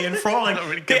weirdly enthralling. Not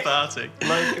really cathartic.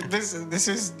 Like this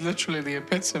is literally the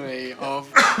epitome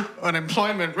of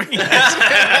unemployment. But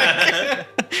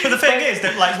the thing is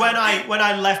that, like, when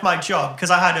I left my job,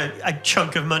 because I had a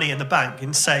chunk of money in the bank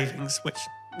in savings, which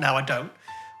now I don't.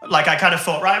 Like, I kind of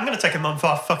thought, right, I'm going to take a month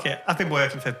off. Fuck it. I've been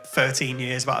working for 13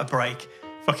 years without a break.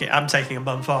 Fuck it. I'm taking a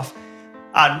month off.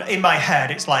 And in my head,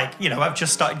 it's like, you know, I've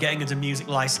just started getting into music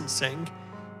licensing,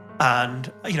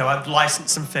 and, you know, I've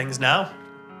licensed some things now.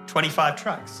 25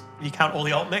 tracks. If you count all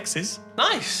the alt mixes.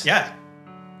 Nice. Yeah.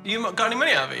 You got any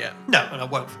money out of it yet? No, and I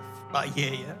won't for about a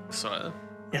year yet. Sorry. Then.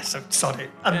 Yeah, so sod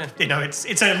it. Yeah. You know, it's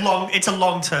a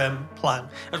long-term plan.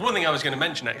 That's one thing I was going to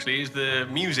mention, actually, is the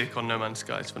music on No Man's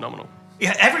Sky is phenomenal.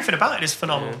 Yeah, everything about it is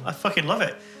phenomenal. I fucking love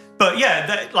it. But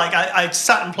yeah, I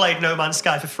sat and played No Man's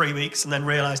Sky for 3 weeks and then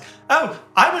realised, oh,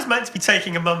 I was meant to be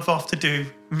taking a month off to do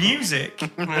music,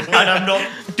 and I'm not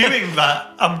doing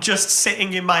that. I'm just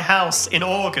sitting in my house in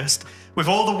August with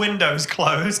all the windows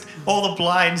closed, all the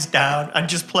blinds down, and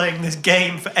just playing this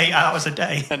game for 8 hours a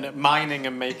day. And mining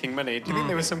and making money. Do you think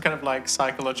there was some kind of like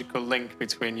psychological link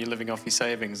between you living off your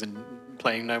savings and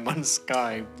playing No Man's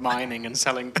Sky, mining and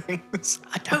selling things?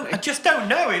 I just don't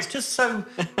know. It's just so...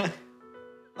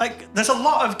 Like, there's a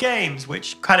lot of games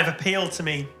which kind of appeal to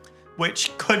me,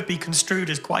 which could be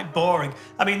construed as quite boring.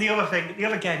 I mean, the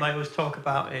other game I always talk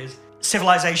about is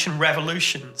Civilization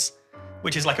Revolutions,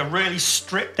 which is like a really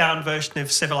stripped down version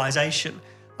of Civilization.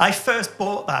 I first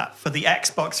bought that for the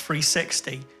Xbox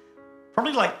 360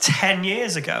 probably like 10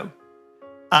 years ago.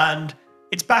 And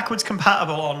it's backwards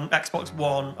compatible on Xbox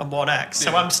One and One X.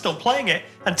 So I'm still playing it.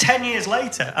 And 10 years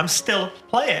later, I'm still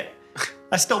playing it.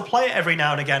 I still play it every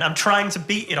now and again. I'm trying to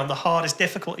beat it on the hardest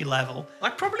difficulty level. I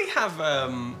probably have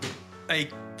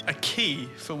a key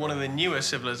for one of the newer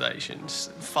civilizations,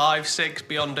 5, 6,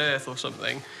 Beyond Earth or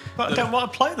something. But I don't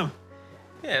want to play them.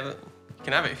 Yeah, but you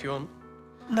can have it if you want.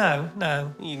 No.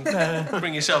 You can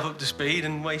bring yourself up to speed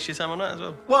and waste your time on that as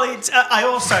well. Well, it's I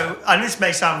also, and this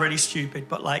may sound really stupid,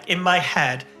 but like in my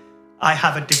head, I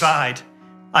have a divide.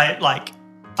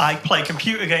 I play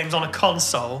computer games on a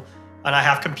console, and I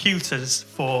have computers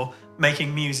for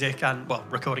making music and, well,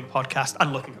 recording podcasts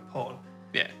and looking at porn.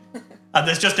 Yeah. And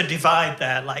there's just a divide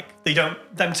there. Like,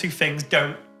 them two things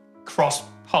don't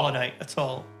cross-pollinate at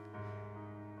all.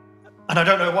 And I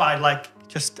don't know why. I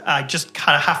just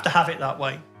kind of have to have it that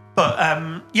way. But,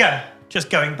 yeah,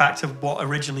 just going back to what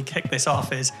originally kicked this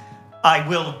off is I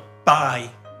will buy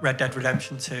Red Dead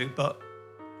Redemption 2, but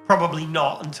probably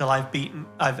not until I've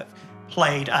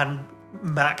played and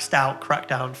maxed out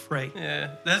Crackdown 3.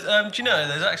 Yeah. There's, do you know,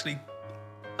 there's actually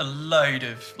a load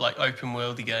of like open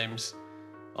worldy games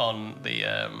on the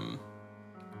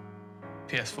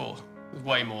PS4.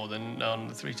 Way more than on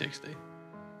the 360.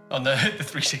 On the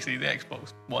 360, the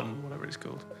Xbox One, whatever it's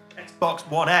called. Xbox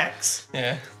One X.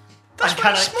 Yeah. That's And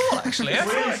really small, actually. It's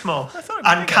really small. I thought it'd be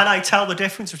And bigger. can I tell the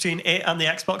difference between it and the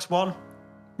Xbox One?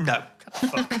 No.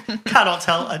 Cannot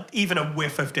tell even a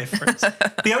whiff of difference.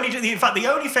 The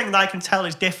only thing that I can tell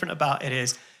is different about it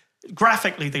is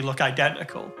graphically they look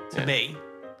identical to me.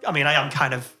 I mean,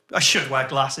 I should wear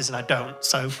glasses and I don't,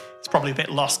 so it's probably a bit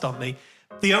lost on me.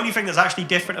 The only thing that's actually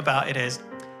different about it is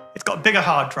it's got a bigger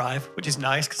hard drive, which is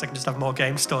nice because I can just have more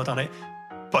games stored on it.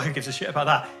 But who gives a shit about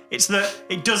that? It's that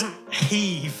it doesn't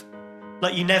heave,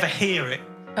 like you never hear it.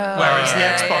 Whereas the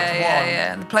Xbox One,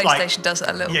 Yeah. And the PlayStation does it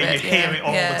a little bit. you hear it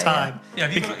all the time. Yeah,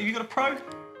 have you got a Pro?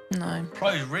 No. Pro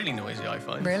is really noisy, I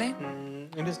find. Really?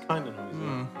 It is kind of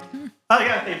noisy. Oh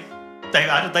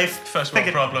yeah, they've First world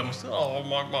figured. problems. Oh,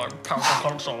 my powerful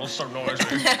console is so noisy.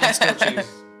 I still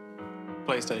choose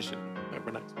PlayStation over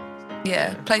an Xbox.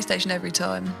 Yeah. PlayStation every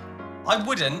time. I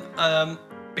wouldn't,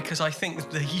 because I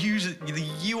think the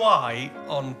UI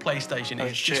on PlayStation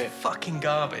is just shit. fucking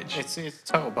garbage. It's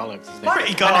total bollocks. Isn't it?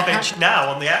 Pretty garbage now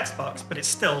on the Xbox, but it's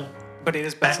still. But it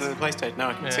is better than the PlayStation. No,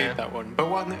 I can see Yeah. that one. But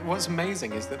what's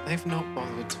amazing is that they've not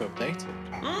bothered to update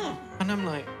it. And I'm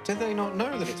like, do they not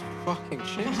know that it's fucking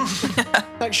shit?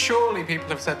 Like, surely people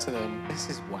have said to them, this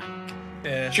is wank.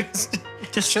 Yeah. Just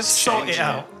Just sort change it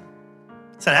out.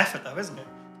 It's an effort, though, isn't it?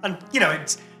 And you know,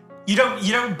 it's you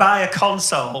don't buy a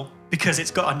console because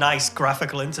it's got a nice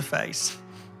graphical interface.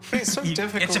 But it's so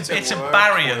difficult. It's a to work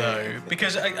barrier with. though,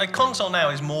 because a console now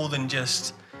is more than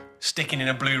just sticking in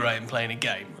a Blu-ray and playing a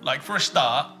game. Like for a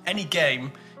start, any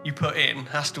game you put in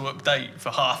has to update for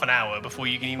half an hour before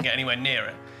you can even get anywhere near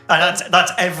it. And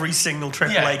that's every single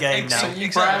AAA game now. So you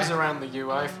Exactly. browse around the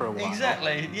UI for a while.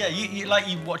 Exactly. Yeah,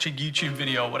 you watch a YouTube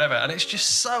video or whatever, and it's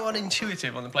just so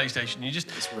unintuitive on the PlayStation. You just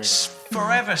really-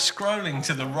 forever scrolling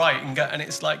to the right and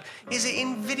it's like, is it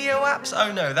in video apps?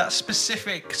 Oh no, that's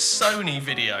specific Sony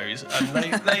videos,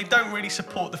 and they don't really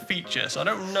support the feature, so I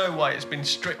don't know why it's been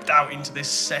stripped out into this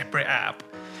separate app.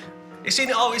 It's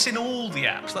in all the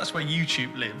apps. That's where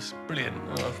YouTube lives. Brilliant.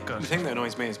 Oh god. The thing that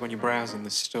annoys me is when you browse in the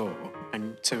store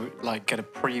and to like get a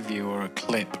preview or a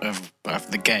clip of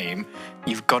the game,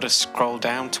 you've got to scroll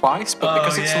down twice. But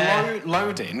because it's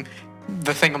loading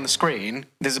the thing on the screen,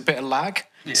 there's a bit of lag.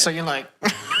 Yeah. So you're like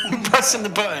pressing the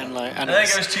button, like, and There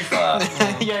it's, goes too far.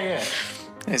 yeah.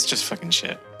 It's just fucking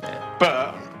shit. Yeah.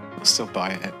 But I'll still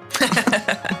buy it.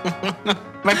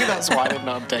 Maybe that's why they've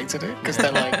not updated it, because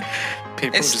they're like,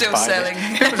 people It's just still buy selling.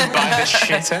 This, people just buy this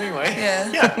shit anyway.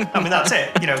 Yeah. Yeah, I mean, that's it.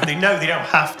 You know they don't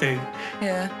have to.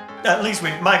 Yeah. At least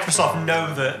with Microsoft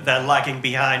know that they're lagging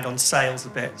behind on sales a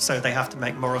bit, so they have to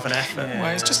make more of an effort. Yeah.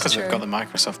 Well, it's just because they've True. got the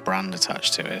Microsoft brand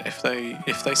attached to it. If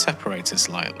they separate it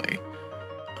slightly,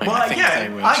 I Well, think yeah, they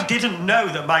would. I didn't know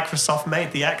that Microsoft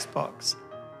made the Xbox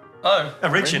Oh.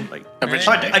 originally.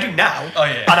 Originally? I do now. Oh,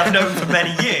 yeah. And I've known for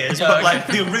many years, Yeah, but okay. like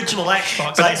the original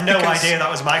Xbox, But I had no because- idea that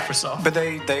was Microsoft. But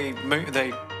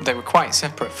they were quite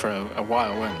separate for a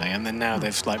while, weren't they? And then now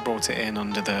they've like brought it in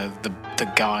under the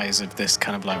guise of this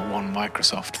kind of like one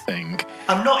Microsoft thing.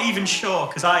 I'm not even sure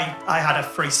because I had a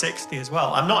 360 as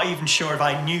well. I'm not even sure if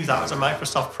I knew that was a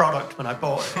Microsoft product when I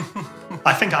bought it.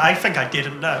 I think I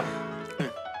didn't know.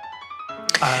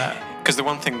 Because the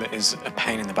one thing that is a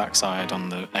pain in the backside on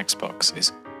the Xbox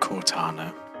is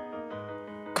Cortana.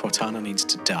 Cortana needs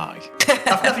to die.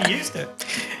 I've never used it.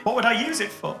 What would I use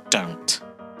it for? Don't.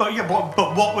 But yeah,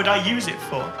 but what would I use it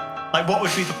for? Like, what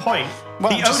would be the point?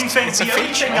 Well, the only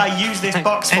thing I use this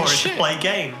box for is to shit. play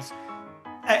games.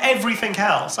 Everything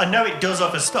else, I know it does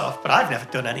other stuff, but I've never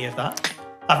done any of that.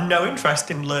 I've no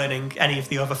interest in learning any of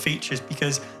the other features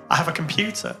because I have a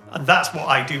computer and that's what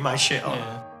I do my shit on.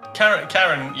 Yeah.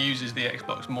 Karen uses the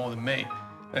Xbox more than me,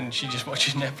 and she just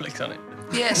watches Netflix on it.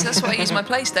 Yes, that's what I use my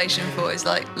PlayStation for. Is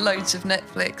like loads of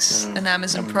Netflix and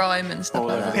Amazon Prime and stuff all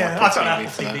like over that. the Yeah, Apple I've got an TV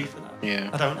Apple for that. TV for that. Yeah.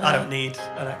 I don't need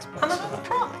an Xbox. Amazon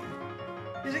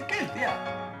Prime? Is it good?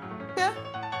 Yeah. Yeah.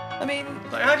 I mean,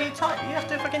 Like, how do you type? You have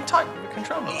to fucking type with a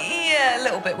controller. yeah, a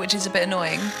little bit, which is a bit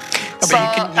annoying. but you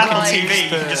can Apple like- TV, you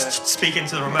the- can just speak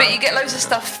into the remote. But you get loads of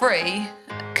stuff free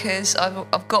because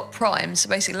I've got Prime, so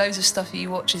basically loads of stuff that you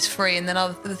watch is free, and then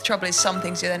the trouble is some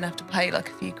things you then have to pay like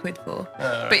a few quid for.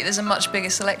 right. But there's a much bigger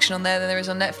selection on there than there is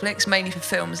on Netflix, mainly for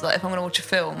films. Like if I'm going to watch a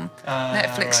film,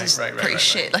 Netflix right, is right, pretty right.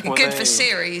 shit. Like Well, good for they-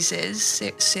 series is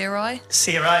Siri.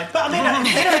 See, right? But I mean,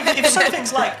 you know, if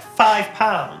something's like £5,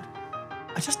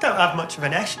 I just don't have much of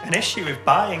an issue with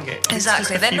buying it. It's just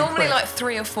Exactly. a They're few normally quid. like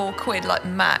 3 or 4 quid, like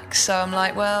max. So I'm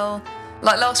like, well,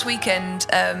 like last weekend,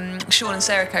 Sean and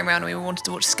Sarah came around and we wanted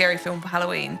to watch a scary film for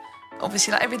Halloween.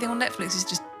 Obviously, like everything on Netflix is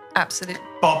just absolute,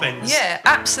 bobbins. yeah,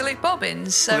 absolute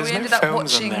bobbins. So Well, we there's no ended up films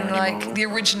on watching there like anymore. the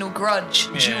original Grudge,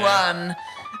 Yeah. Juan,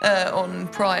 on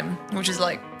Prime, which is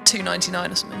like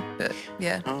 $2.99 or something. But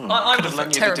yeah. Oh, I could have was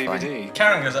lent you terrifying. the DVD.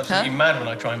 Karen goes absolutely Huh? mad when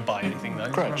I try and buy anything though.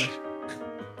 It's Grudge. rubbish.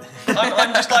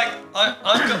 I'm just like,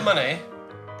 I've got money.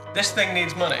 This thing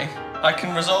needs money. I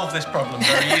can resolve this problem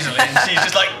very easily. And she's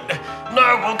just like,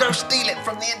 no, we'll go steal it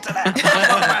from the internet.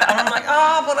 And I'm like,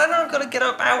 but then I've got to get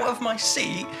up out of my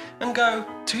seat and go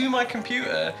to my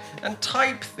computer and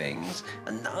type things.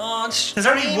 And There's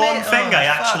only one thing I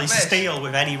actually steal. steal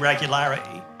with any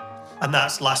regularity, and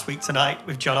that's Last Week Tonight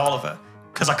with John Oliver,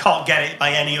 because I can't get it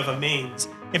by any other means.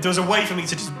 If there was a way for me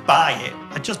to just buy it,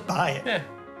 I'd just buy it. Yeah.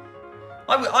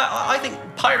 I think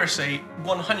piracy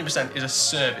 100% is a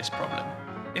service problem.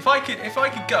 If I could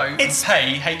go and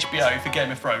pay HBO for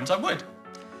Game of Thrones, I would.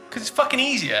 Because it's fucking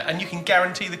easier and you can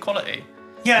guarantee the quality.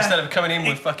 Yeah. Instead of coming in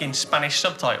with fucking Spanish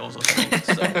subtitles or something.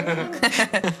 So,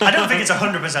 I don't think it's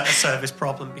 100% a service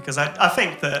problem because I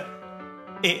think that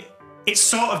it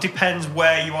sort of depends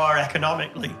where you are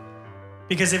economically.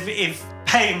 Because if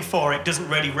paying for it doesn't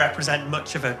really represent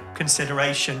much of a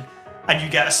consideration and you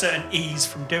get a certain ease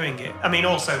from doing it. I mean,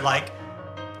 also, like,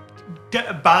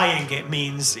 buying it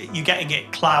means you're getting it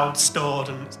cloud stored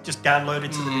and just downloaded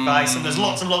to the device, and there's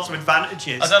lots and lots of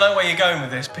advantages. I don't know where you're going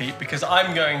with this, Pete, because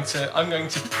I'm going to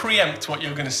preempt what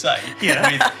you're going to say.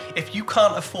 Yeah. With, if you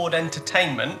can't afford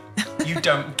entertainment, you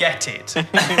don't get it.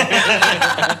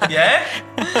 Yeah?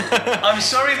 I'm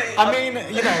sorry that... I mean,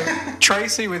 you know,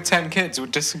 Tracy with 10 kids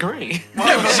would disagree.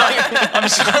 I'm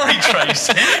sorry,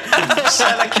 Tracy.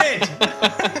 Sell a kid.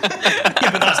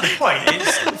 Yeah, but that's the point.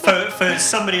 It's for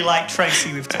somebody like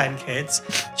Tracy with 10 kids,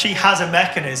 she has a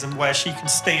mechanism where she can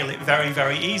steal it very,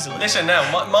 very easily. Listen now,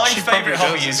 my She favourite probably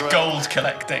hobby does is as well. gold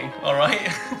collecting, alright?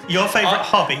 Your favourite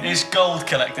hobby? Is gold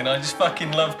collecting. I just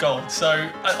fucking love gold. So,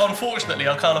 unfortunately,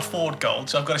 I can't afford gold,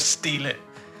 so I've got to steal it.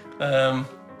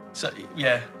 So,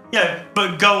 yeah. Yeah,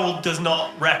 but gold does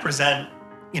not represent,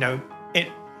 it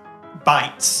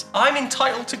bites. I'm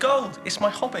entitled to gold. It's my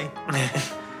hobby.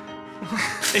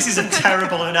 This is a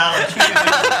terrible analogy.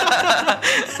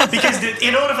 Because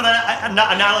in order for that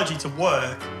analogy to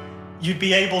work, you'd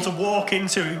be able to walk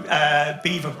into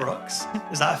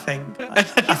Beaverbrooks. Is that a thing? I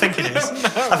think it is.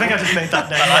 I think I just made that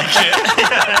name.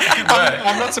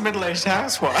 I'm not a middle-aged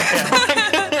housewife.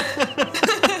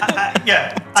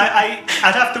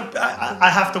 I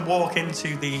have to walk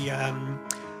into the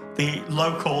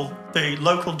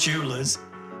local jewelers,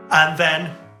 and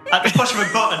then at the push of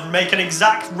a button make an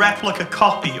exact replica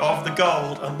copy of the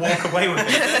gold and walk away with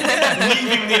it,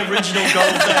 leaving the original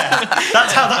gold there.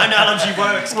 That's how that analogy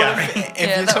works, Gary. If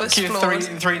you that took was your flawed.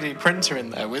 3D printer in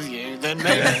there with you, then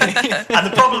maybe. And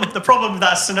the problem with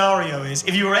that scenario is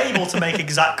if you were able to make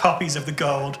exact copies of the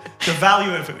gold, the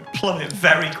value of it would plummet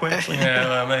very quickly. Yeah,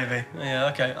 well, maybe. Yeah,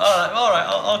 okay. All right.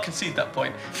 I'll concede that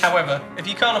point. However, if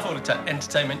you can't afford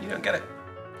entertainment, you don't get it.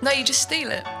 No, you just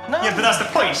steal it. No. Yeah, but that's the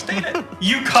point. Steal it.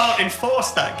 You can't enforce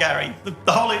that, Gary.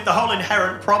 The whole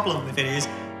inherent problem with it is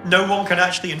no one can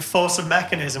actually enforce a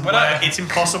mechanism When where I- it's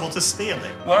impossible to steal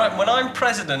it. When I'm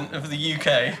president of the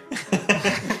UK,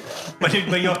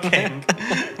 When you're king.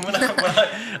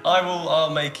 I'll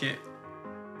make it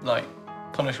like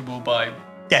punishable by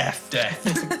Death. death,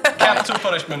 capital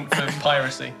punishment for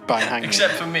piracy, By hanging.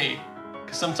 except for me,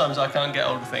 because sometimes I can't get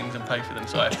hold of things and pay for them,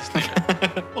 so I have to steal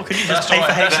it. Well, couldn't you That's just pay all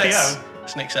for right. HBO?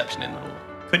 It's an exception in the law.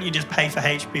 Couldn't you just pay for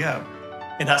HBO?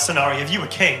 In that scenario, if you were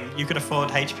king, you could afford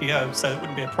HBO, so it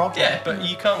wouldn't be a problem. Yeah, but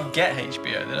you can't get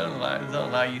HBO. They don't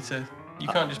allow you to. You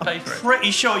can't just pay for it.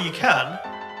 Pretty sure you can.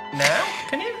 Now,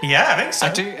 can you? Yeah, I think so.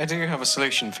 I do have a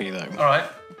solution for you though, All right.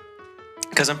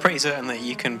 because I'm pretty certain that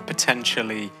you can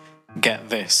potentially get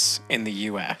this in the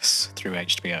US through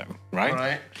HBO, right? All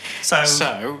right.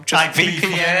 So just IP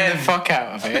VPN the fuck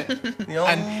out of it. The old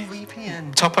And-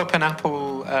 VPN. Top up an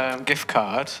Apple gift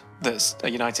card that's a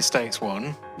United States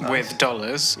one with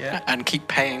dollars, Yeah. and keep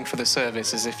paying for the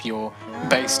service as if you're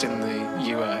based in the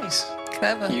US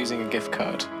Clever. using a gift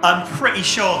card. I'm pretty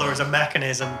sure there is a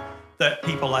mechanism that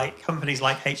companies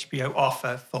like HBO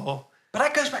offer for. But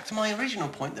that goes back to my original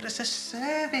point that it's a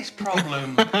service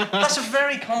problem. That's a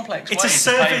very complex It's way a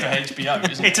to pay service- for HBO,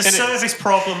 isn't It's it? a service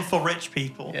problem for rich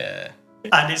people. Yeah.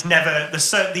 And it's never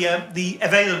the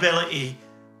availability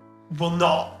will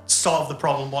not solve the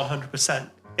problem 100%.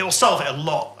 It will solve it a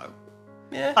lot though.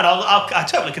 Yeah. And I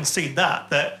totally concede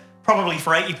that probably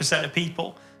for 80% of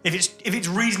people, if it's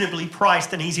reasonably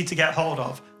priced and easy to get hold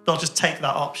of, they'll just take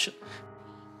that option.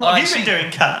 What have you been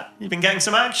doing, Kat? You've been getting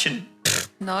some action.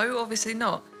 No, obviously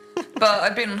not. But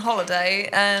I've been on holiday,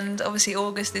 and obviously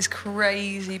August is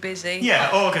crazy busy.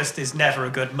 Yeah, August is never a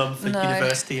good month for No.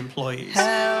 university employees.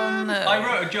 Hell no. I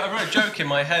wrote a joke in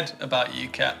my head about you,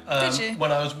 Kat, Did you?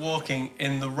 when I was walking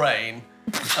in the rain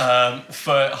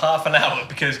for half an hour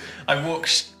because I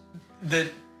walked the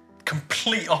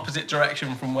complete opposite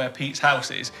direction from where Pete's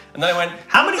house is. And then I went,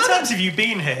 How many times have you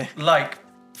been here? like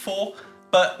 4,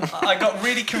 but I got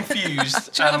really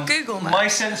confused. Do you not and have Google Maps? My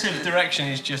sense of direction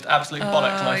is just absolute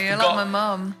bollocks. And Oh, I you're forgot. like my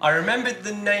mum. I remembered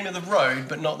the name of the road,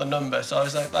 but not the number. So I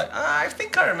was like, I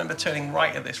think I remember turning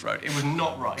right at this road. It was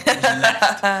not right. It was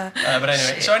left. But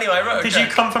anyway, I wrote a Did joke.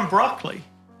 you come from Broccoli?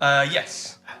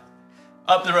 Yes.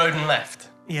 Up the road and left.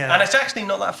 Yeah. And it's actually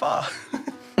not that far.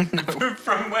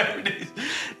 from where it is.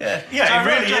 Yeah. Yeah, I it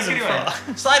wrote a really joke isn't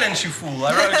far. Silence, you fool.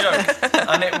 I wrote a joke.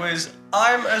 And it was,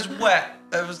 I'm as wet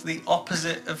as the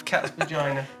opposite of Cat's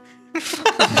vagina. Most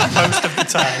of the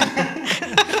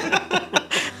time.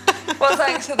 Well,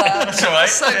 thanks for that. That's all right.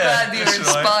 So Yeah, glad you were that's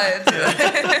all right.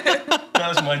 inspired. That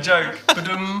was my joke.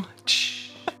 Ba-dum.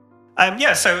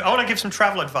 So I want to give some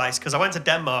travel advice because I went to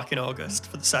Denmark in August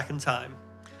for the second time.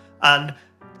 And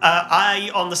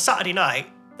on the Saturday night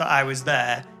that I was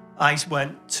there, I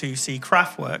went to see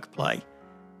Kraftwerk play,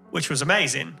 which was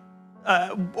amazing.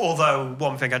 Although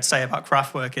one thing I'd say about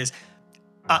Kraftwerk is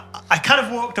I kind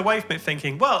of walked away from it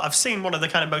thinking, well, I've seen one of the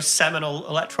kind of most seminal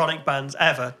electronic bands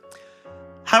ever.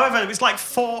 However, it was like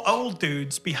 4 old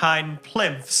dudes behind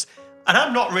plinths, and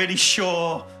I'm not really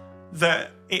sure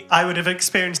that I would have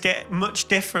experienced it much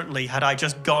differently had I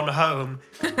just gone home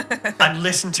and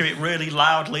listened to it really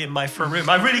loudly in my front room.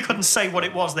 I really couldn't say what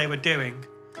it was they were doing.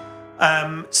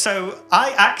 So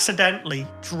I accidentally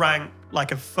drank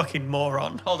like a fucking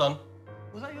moron. Hold on.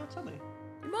 Was that your tummy?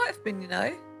 It might have been, you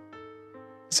know.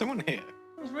 Someone here.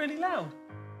 It was really loud.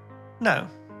 No.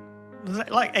 There's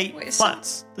like 8 Wait, is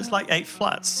flats. There's like 8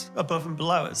 flats above and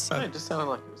below us. So It just sounded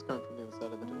like it was coming from the other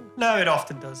side of the door. no, it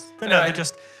often does. No, Anyway, they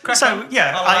just. crack So on.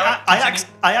 yeah, I'll allow it.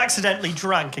 Continue. I accidentally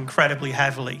drank incredibly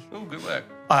heavily. Oh, good work.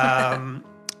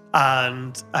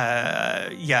 And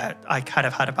yeah, I kind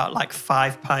of had about like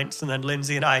 5 pints, and then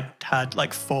Lindsay and I had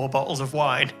like 4 bottles of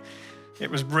wine. It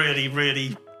was really,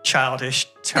 really childish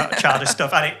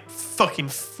stuff, and it fucking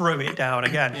threw it down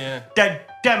again. Yeah.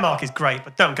 Denmark is great,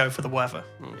 but don't go for the weather.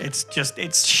 It's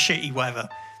shitty weather.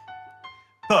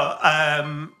 But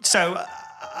so,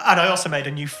 and I also made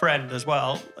a new friend as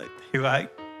well, who I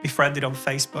befriended on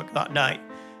Facebook that night.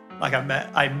 Like I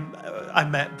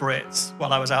met Brits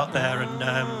while I was out there, and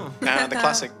The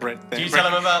classic Brit thing. Do you tell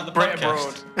him about the Brit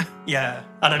podcast? abroad. yeah,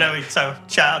 and I know. So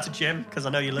shout out to Jim, because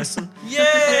I know you listen. Yay!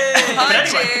 Hi,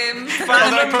 anyway. Jim.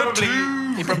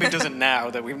 Although he probably doesn't now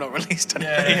that we've not released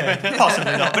anything. Yeah,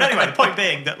 possibly not. But anyway, the point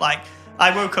being that like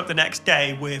I woke up the next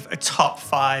day with a top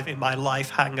 5 in my life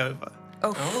hangover.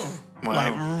 Oh. Wow.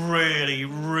 Like really,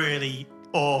 really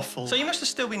awful. So you must have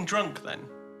still been drunk then.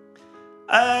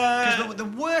 uh, Because the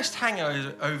worst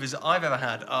hangovers that I've ever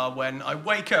had are when I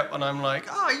wake up and I'm like,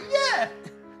 oh yeah,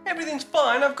 everything's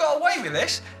fine, I've got away with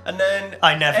this. And then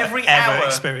I never, every ever hour,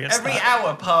 experienced every that.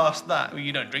 hour past that, well,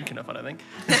 you don't drink enough, I don't think.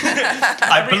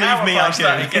 I Every hour believe me, I past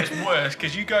that, do. it gets worse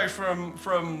because you go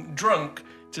from drunk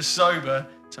to sober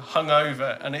to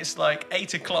hungover, and it's like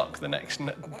 8 o'clock the next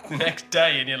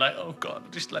day, and you're like, oh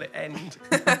god, just let it end,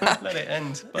 let it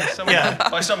end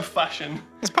by some fashion.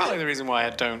 It's partly the reason why I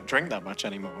don't drink that much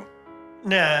anymore.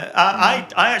 Yeah,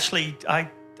 I actually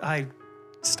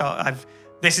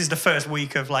this is the first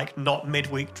week of like not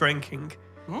midweek drinking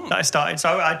that I started.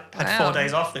 So I had 4 Wow.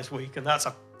 days off this week, and that's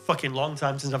a fucking long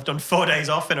time since I've done 4 days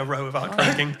off in a row without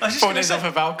drinking. I was just 4 gonna days say- off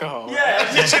of alcohol. Yeah, I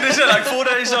was just going to say, like 4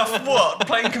 days off what?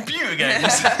 Playing computer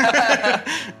games?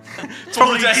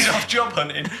 4 days off job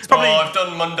hunting? probably- I've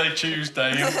done Monday,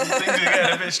 Tuesday. Things are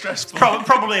getting a bit stressful.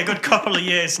 Probably a good couple of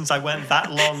years since I went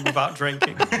that long without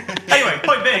drinking. Anyway,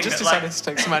 point being, I just that, like, decided to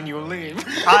take some annual leave.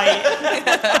 I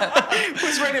It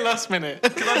was really last minute.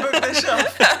 Can I book this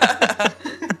off?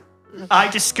 I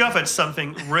discovered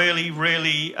something really,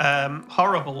 really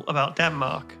horrible about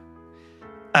Denmark,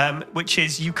 which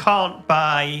is you can't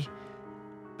buy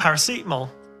paracetamol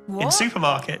in What?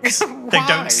 supermarkets. They Why?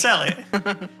 don't sell it.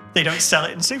 They don't sell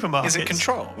it in supermarkets. Is it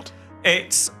controlled?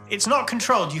 It's not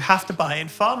controlled. You have to buy it in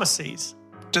pharmacies.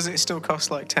 Does it still cost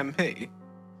like 10p?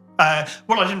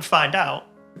 Well, I didn't find out,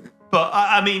 but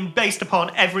I mean, based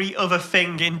upon every other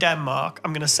thing in Denmark,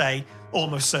 I'm going to say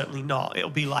almost certainly not. It'll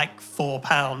be like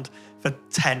 £4 for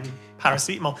 10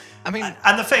 paracetamol. I mean-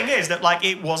 and the thing is that like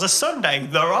it was a Sunday.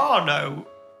 There are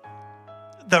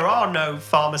no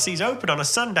pharmacies open on a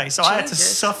Sunday, so I had to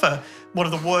Jesus. suffer one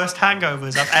of the worst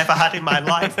hangovers I've ever had in my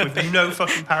life with no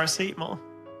fucking paracetamol.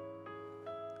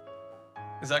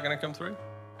 Is that going to come through?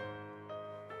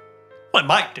 Well, it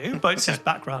might do, but it's just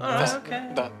background noise. Okay.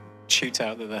 That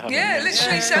shootout that they're having. Yeah, it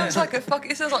literally Yeah. sounds like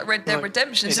it sounds like Red Dead Like,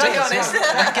 Redemption, it to be does, honest.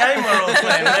 The game we're all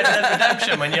playing, Red Dead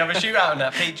Redemption, when you have a shootout in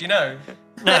that, Pete, you know.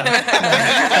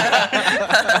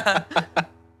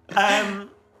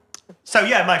 So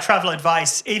yeah, my travel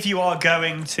advice, if you are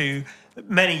going to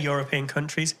many European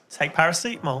countries, take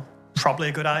paracetamol. Probably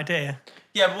a good idea.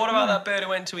 Yeah, but what about that bird who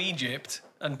went to Egypt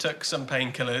and took some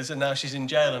painkillers and now she's in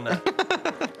jail and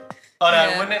that? Oh no,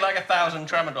 Yeah. wasn't it like 1,000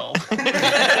 tramadol?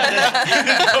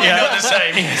 Yeah. Not the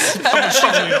same.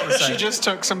 Probably not the She same. just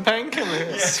took some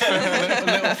painkillers for a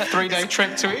little 3-day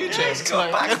trip to He's Egypt.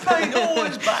 got back pain. Oh,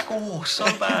 his back. Oh, so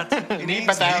bad. He Need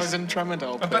needs these. 1,000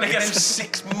 tramadol. I better get him please.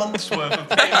 6 months worth of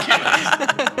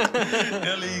painkillers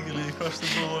illegally across the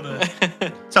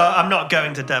border. So I'm not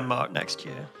going to Denmark next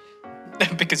year.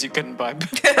 Because you couldn't buy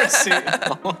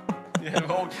paracetamol. Yeah,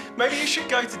 well, maybe you should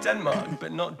go to Denmark,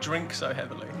 but not drink so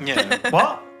heavily. Yeah.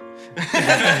 What?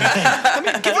 I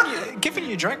mean, given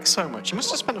you drank so much, you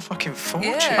must have spent a fucking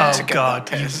fortune Yeah. to Oh get God,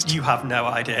 that pissed. you have no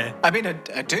idea. I mean,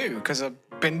 I do, because I've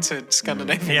been to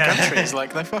Scandinavian Yeah. countries.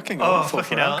 Like, they're fucking Oh, awful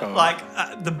fucking for hell! alcohol. Like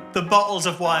the bottles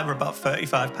of wine were about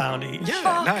 £35 each. Yeah,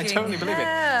 no, I Fucking totally believe it.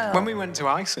 hell. When we went to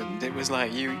Iceland, it was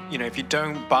like you know, if you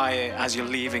don't buy it as you're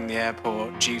leaving the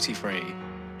airport duty free,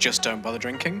 just don't bother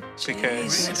drinking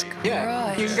because Jesus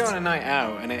yeah, you can go Christ. on a night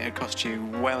out and it'd cost you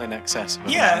well in excess of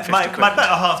Yeah, 150 my quid.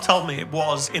 better half told me it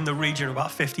was in the region of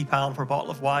about £50 for a bottle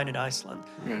of wine in Iceland.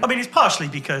 I mean, it's partially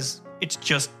because it's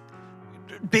just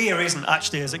beer isn't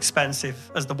actually as expensive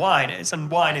as the wine is,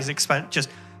 and wine is expensive. Just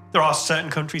there are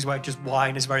certain countries where just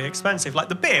wine is very expensive. Like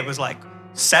the beer was like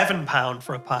 £7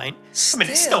 for a pint. I mean,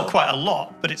 it's still Still. quite a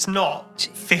lot, but it's not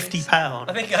 £50.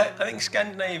 I think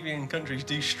Scandinavian countries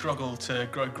do struggle to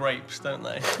grow grapes, don't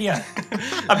they? Yeah.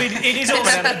 I mean, it is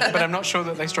also... But I'm not sure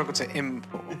that they struggle to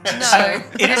import. No.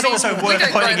 It is also we worth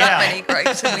don't grow pointing that out. many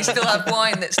grapes, and we still have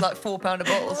wine that's like £4 a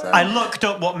bottle. So. I looked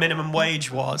up what minimum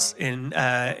wage was in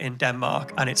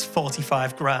Denmark, and it's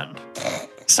 45 grand.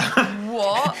 So,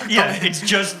 What? yeah, it's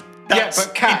just...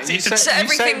 but Kat, you said- So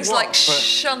everything's what, like but-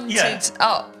 shunted Yeah.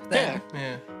 up Yeah. then.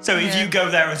 Yeah. So if Yeah. you go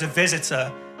there as a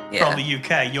visitor Yeah. from the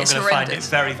UK, you're It's going to find it horrendous.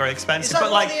 very, very expensive. Is that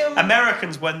But what like the,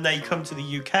 Americans, when they come to the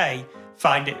UK,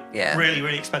 find it Yeah. really,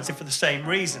 really expensive for the same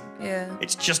reason. Yeah.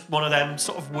 It's just one of them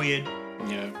sort of weird.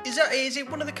 Yeah. Is it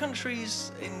one of the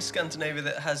countries in Scandinavia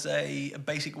that has a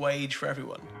basic wage for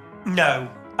everyone? No,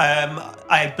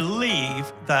 I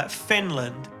believe that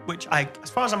Finland, which as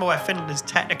far as I'm aware, Finland is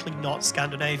technically not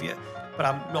Scandinavia, but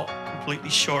I'm not completely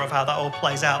sure of how that all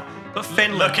plays out. But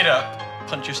Finland, Look it up.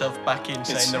 Punch yourself back in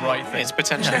saying the right thing. It's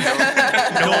potentially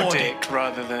Nordic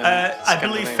rather than. I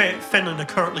believe Scandinavian. Finland are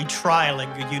currently trialing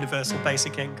a universal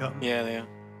basic income. Yeah, they are.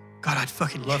 God, I'd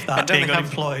fucking love that And don't being they have-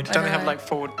 unemployed. Don't they have know. like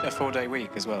a 4-day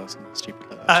week as well? Something stupid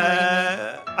like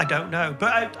that. I don't know,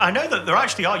 but I know that there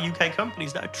actually are UK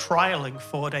companies that are trialing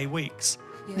 4-day weeks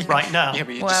right now. Yeah,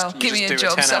 but you Wow, just, give me just a do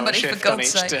job, 10-hour somebody, for shift on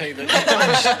God's each sake. day.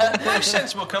 That Most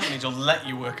sensible companies will let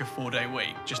you work a 4-day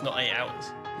week, just not 8 hours.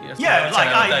 You have to Yeah, work like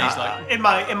 10-hour days,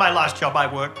 like in my last job, I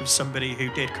worked with somebody who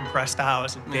did compressed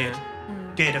hours and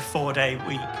did a 4-day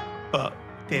week, but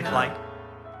did like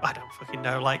I don't fucking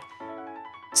know, like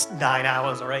 9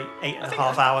 hours or eight and a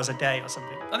half hours a day or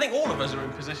something. I think all of us are in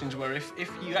positions where if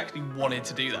you actually wanted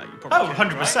to do that, you probably Oh, could,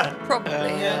 100%. right? Probably,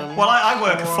 yeah. Well, I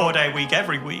work a 4-day week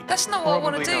every week. That's not what I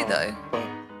want to Probably do, not, though. but-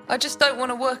 I just don't want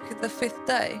to work the 5th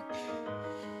day.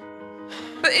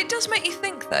 But it does make you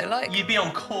think, though. Like, You'd be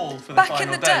on call for the Back in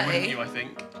final the day, day- wouldn't you, I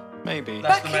think? Maybe.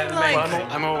 That's Back the in, main like- Well, thing.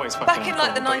 I'm always fucking back in on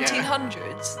like the call, but yeah.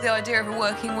 1900s, the idea of a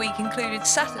working week included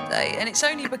Saturday, and it's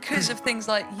only because of things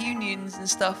like unions and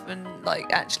stuff, and like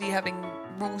actually having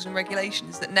rules and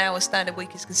regulations that now a standard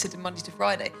week is considered Monday to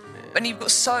Friday. And you've got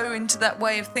so into that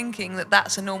way of thinking that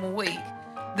that's a normal week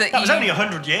that That was you- only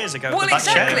 100 years ago. Well, that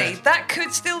exactly. changed. That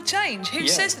could still change. Who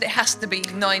Yeah. says that it has to be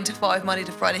 9 to 5, Monday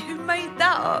to Friday? Who made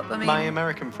that up? I mean, My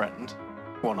American friend,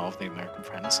 one of the American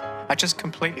friends, I just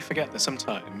completely forget that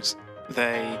sometimes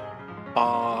they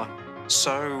are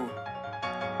so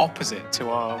opposite to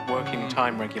our working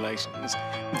time regulations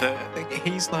that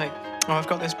he's like, oh, I've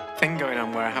got this thing going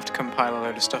on where I have to compile a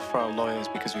load of stuff for our lawyers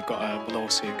because we've got a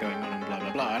lawsuit going on and blah,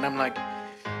 blah, blah. And I'm like,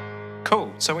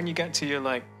 cool. So when you get to your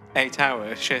like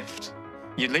 8-hour shift,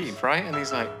 you leave, right? And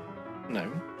he's like,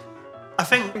 no. I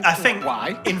think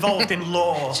Why? involved in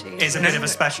law Jeez. is a bit of a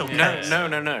special case.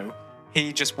 No.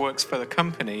 He just works for the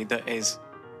company that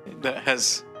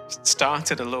has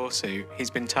started a lawsuit. He's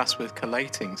been tasked with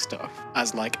collating stuff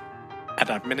as like an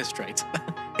administrator.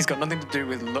 He's got nothing to do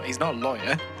with law. He's not a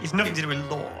lawyer. It's nothing to do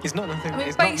with law. He's not nothing. I mean,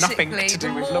 It's not nothing basically, to do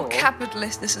the with more law.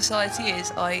 capitalist the society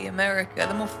is, i.e. America,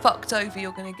 the more fucked over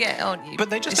you're going to get, aren't you? But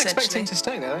they just expect him essentially? to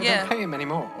stay there. They Yeah. don't pay him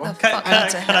anymore. Oh, Can, fuck can that I,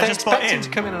 to can I hell. They just put expect him in? to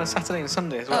come in on a Saturday and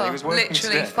Sunday as well. Oh, He was working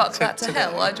literally, today, fuck that to today.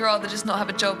 hell. I'd rather just not have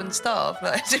a job and starve,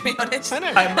 like, to be honest. I know.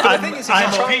 I'm- But the thing is, if I'm-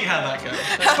 he tries- Repeat how that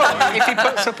goes. but if he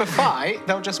puts up a fight,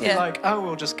 they'll just be Yeah. like, "Oh,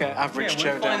 we'll just get average Yeah,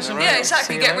 Joe we'll down find the some- road. Yeah, See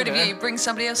exactly. you Get rid of later." you, bring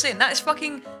somebody else in. That is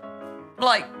fucking,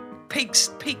 like,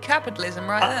 peak capitalism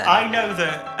right there. I know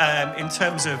that in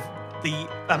terms of the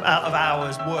amount of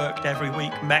hours worked every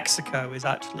week, Mexico is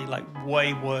actually like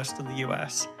way worse than the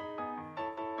US.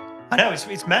 I know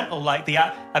it's mental. Like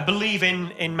I believe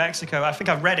in Mexico, I think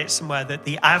I read it somewhere that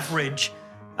the average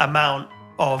amount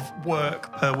of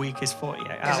work per week is 48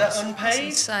 hours. Is that That's unpaid?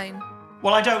 insane.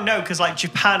 Well, I don't know because like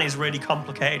Japan is really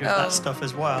complicated with Oh. that stuff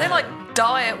as well. They like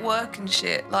die at work and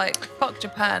shit. Like, fuck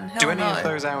Japan. Hell Do any no. of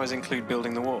those hours include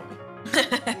building the wall?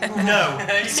 No,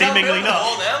 seemingly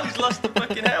not. Now he's lost the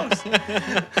fucking house.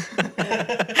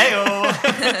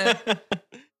 Heyo.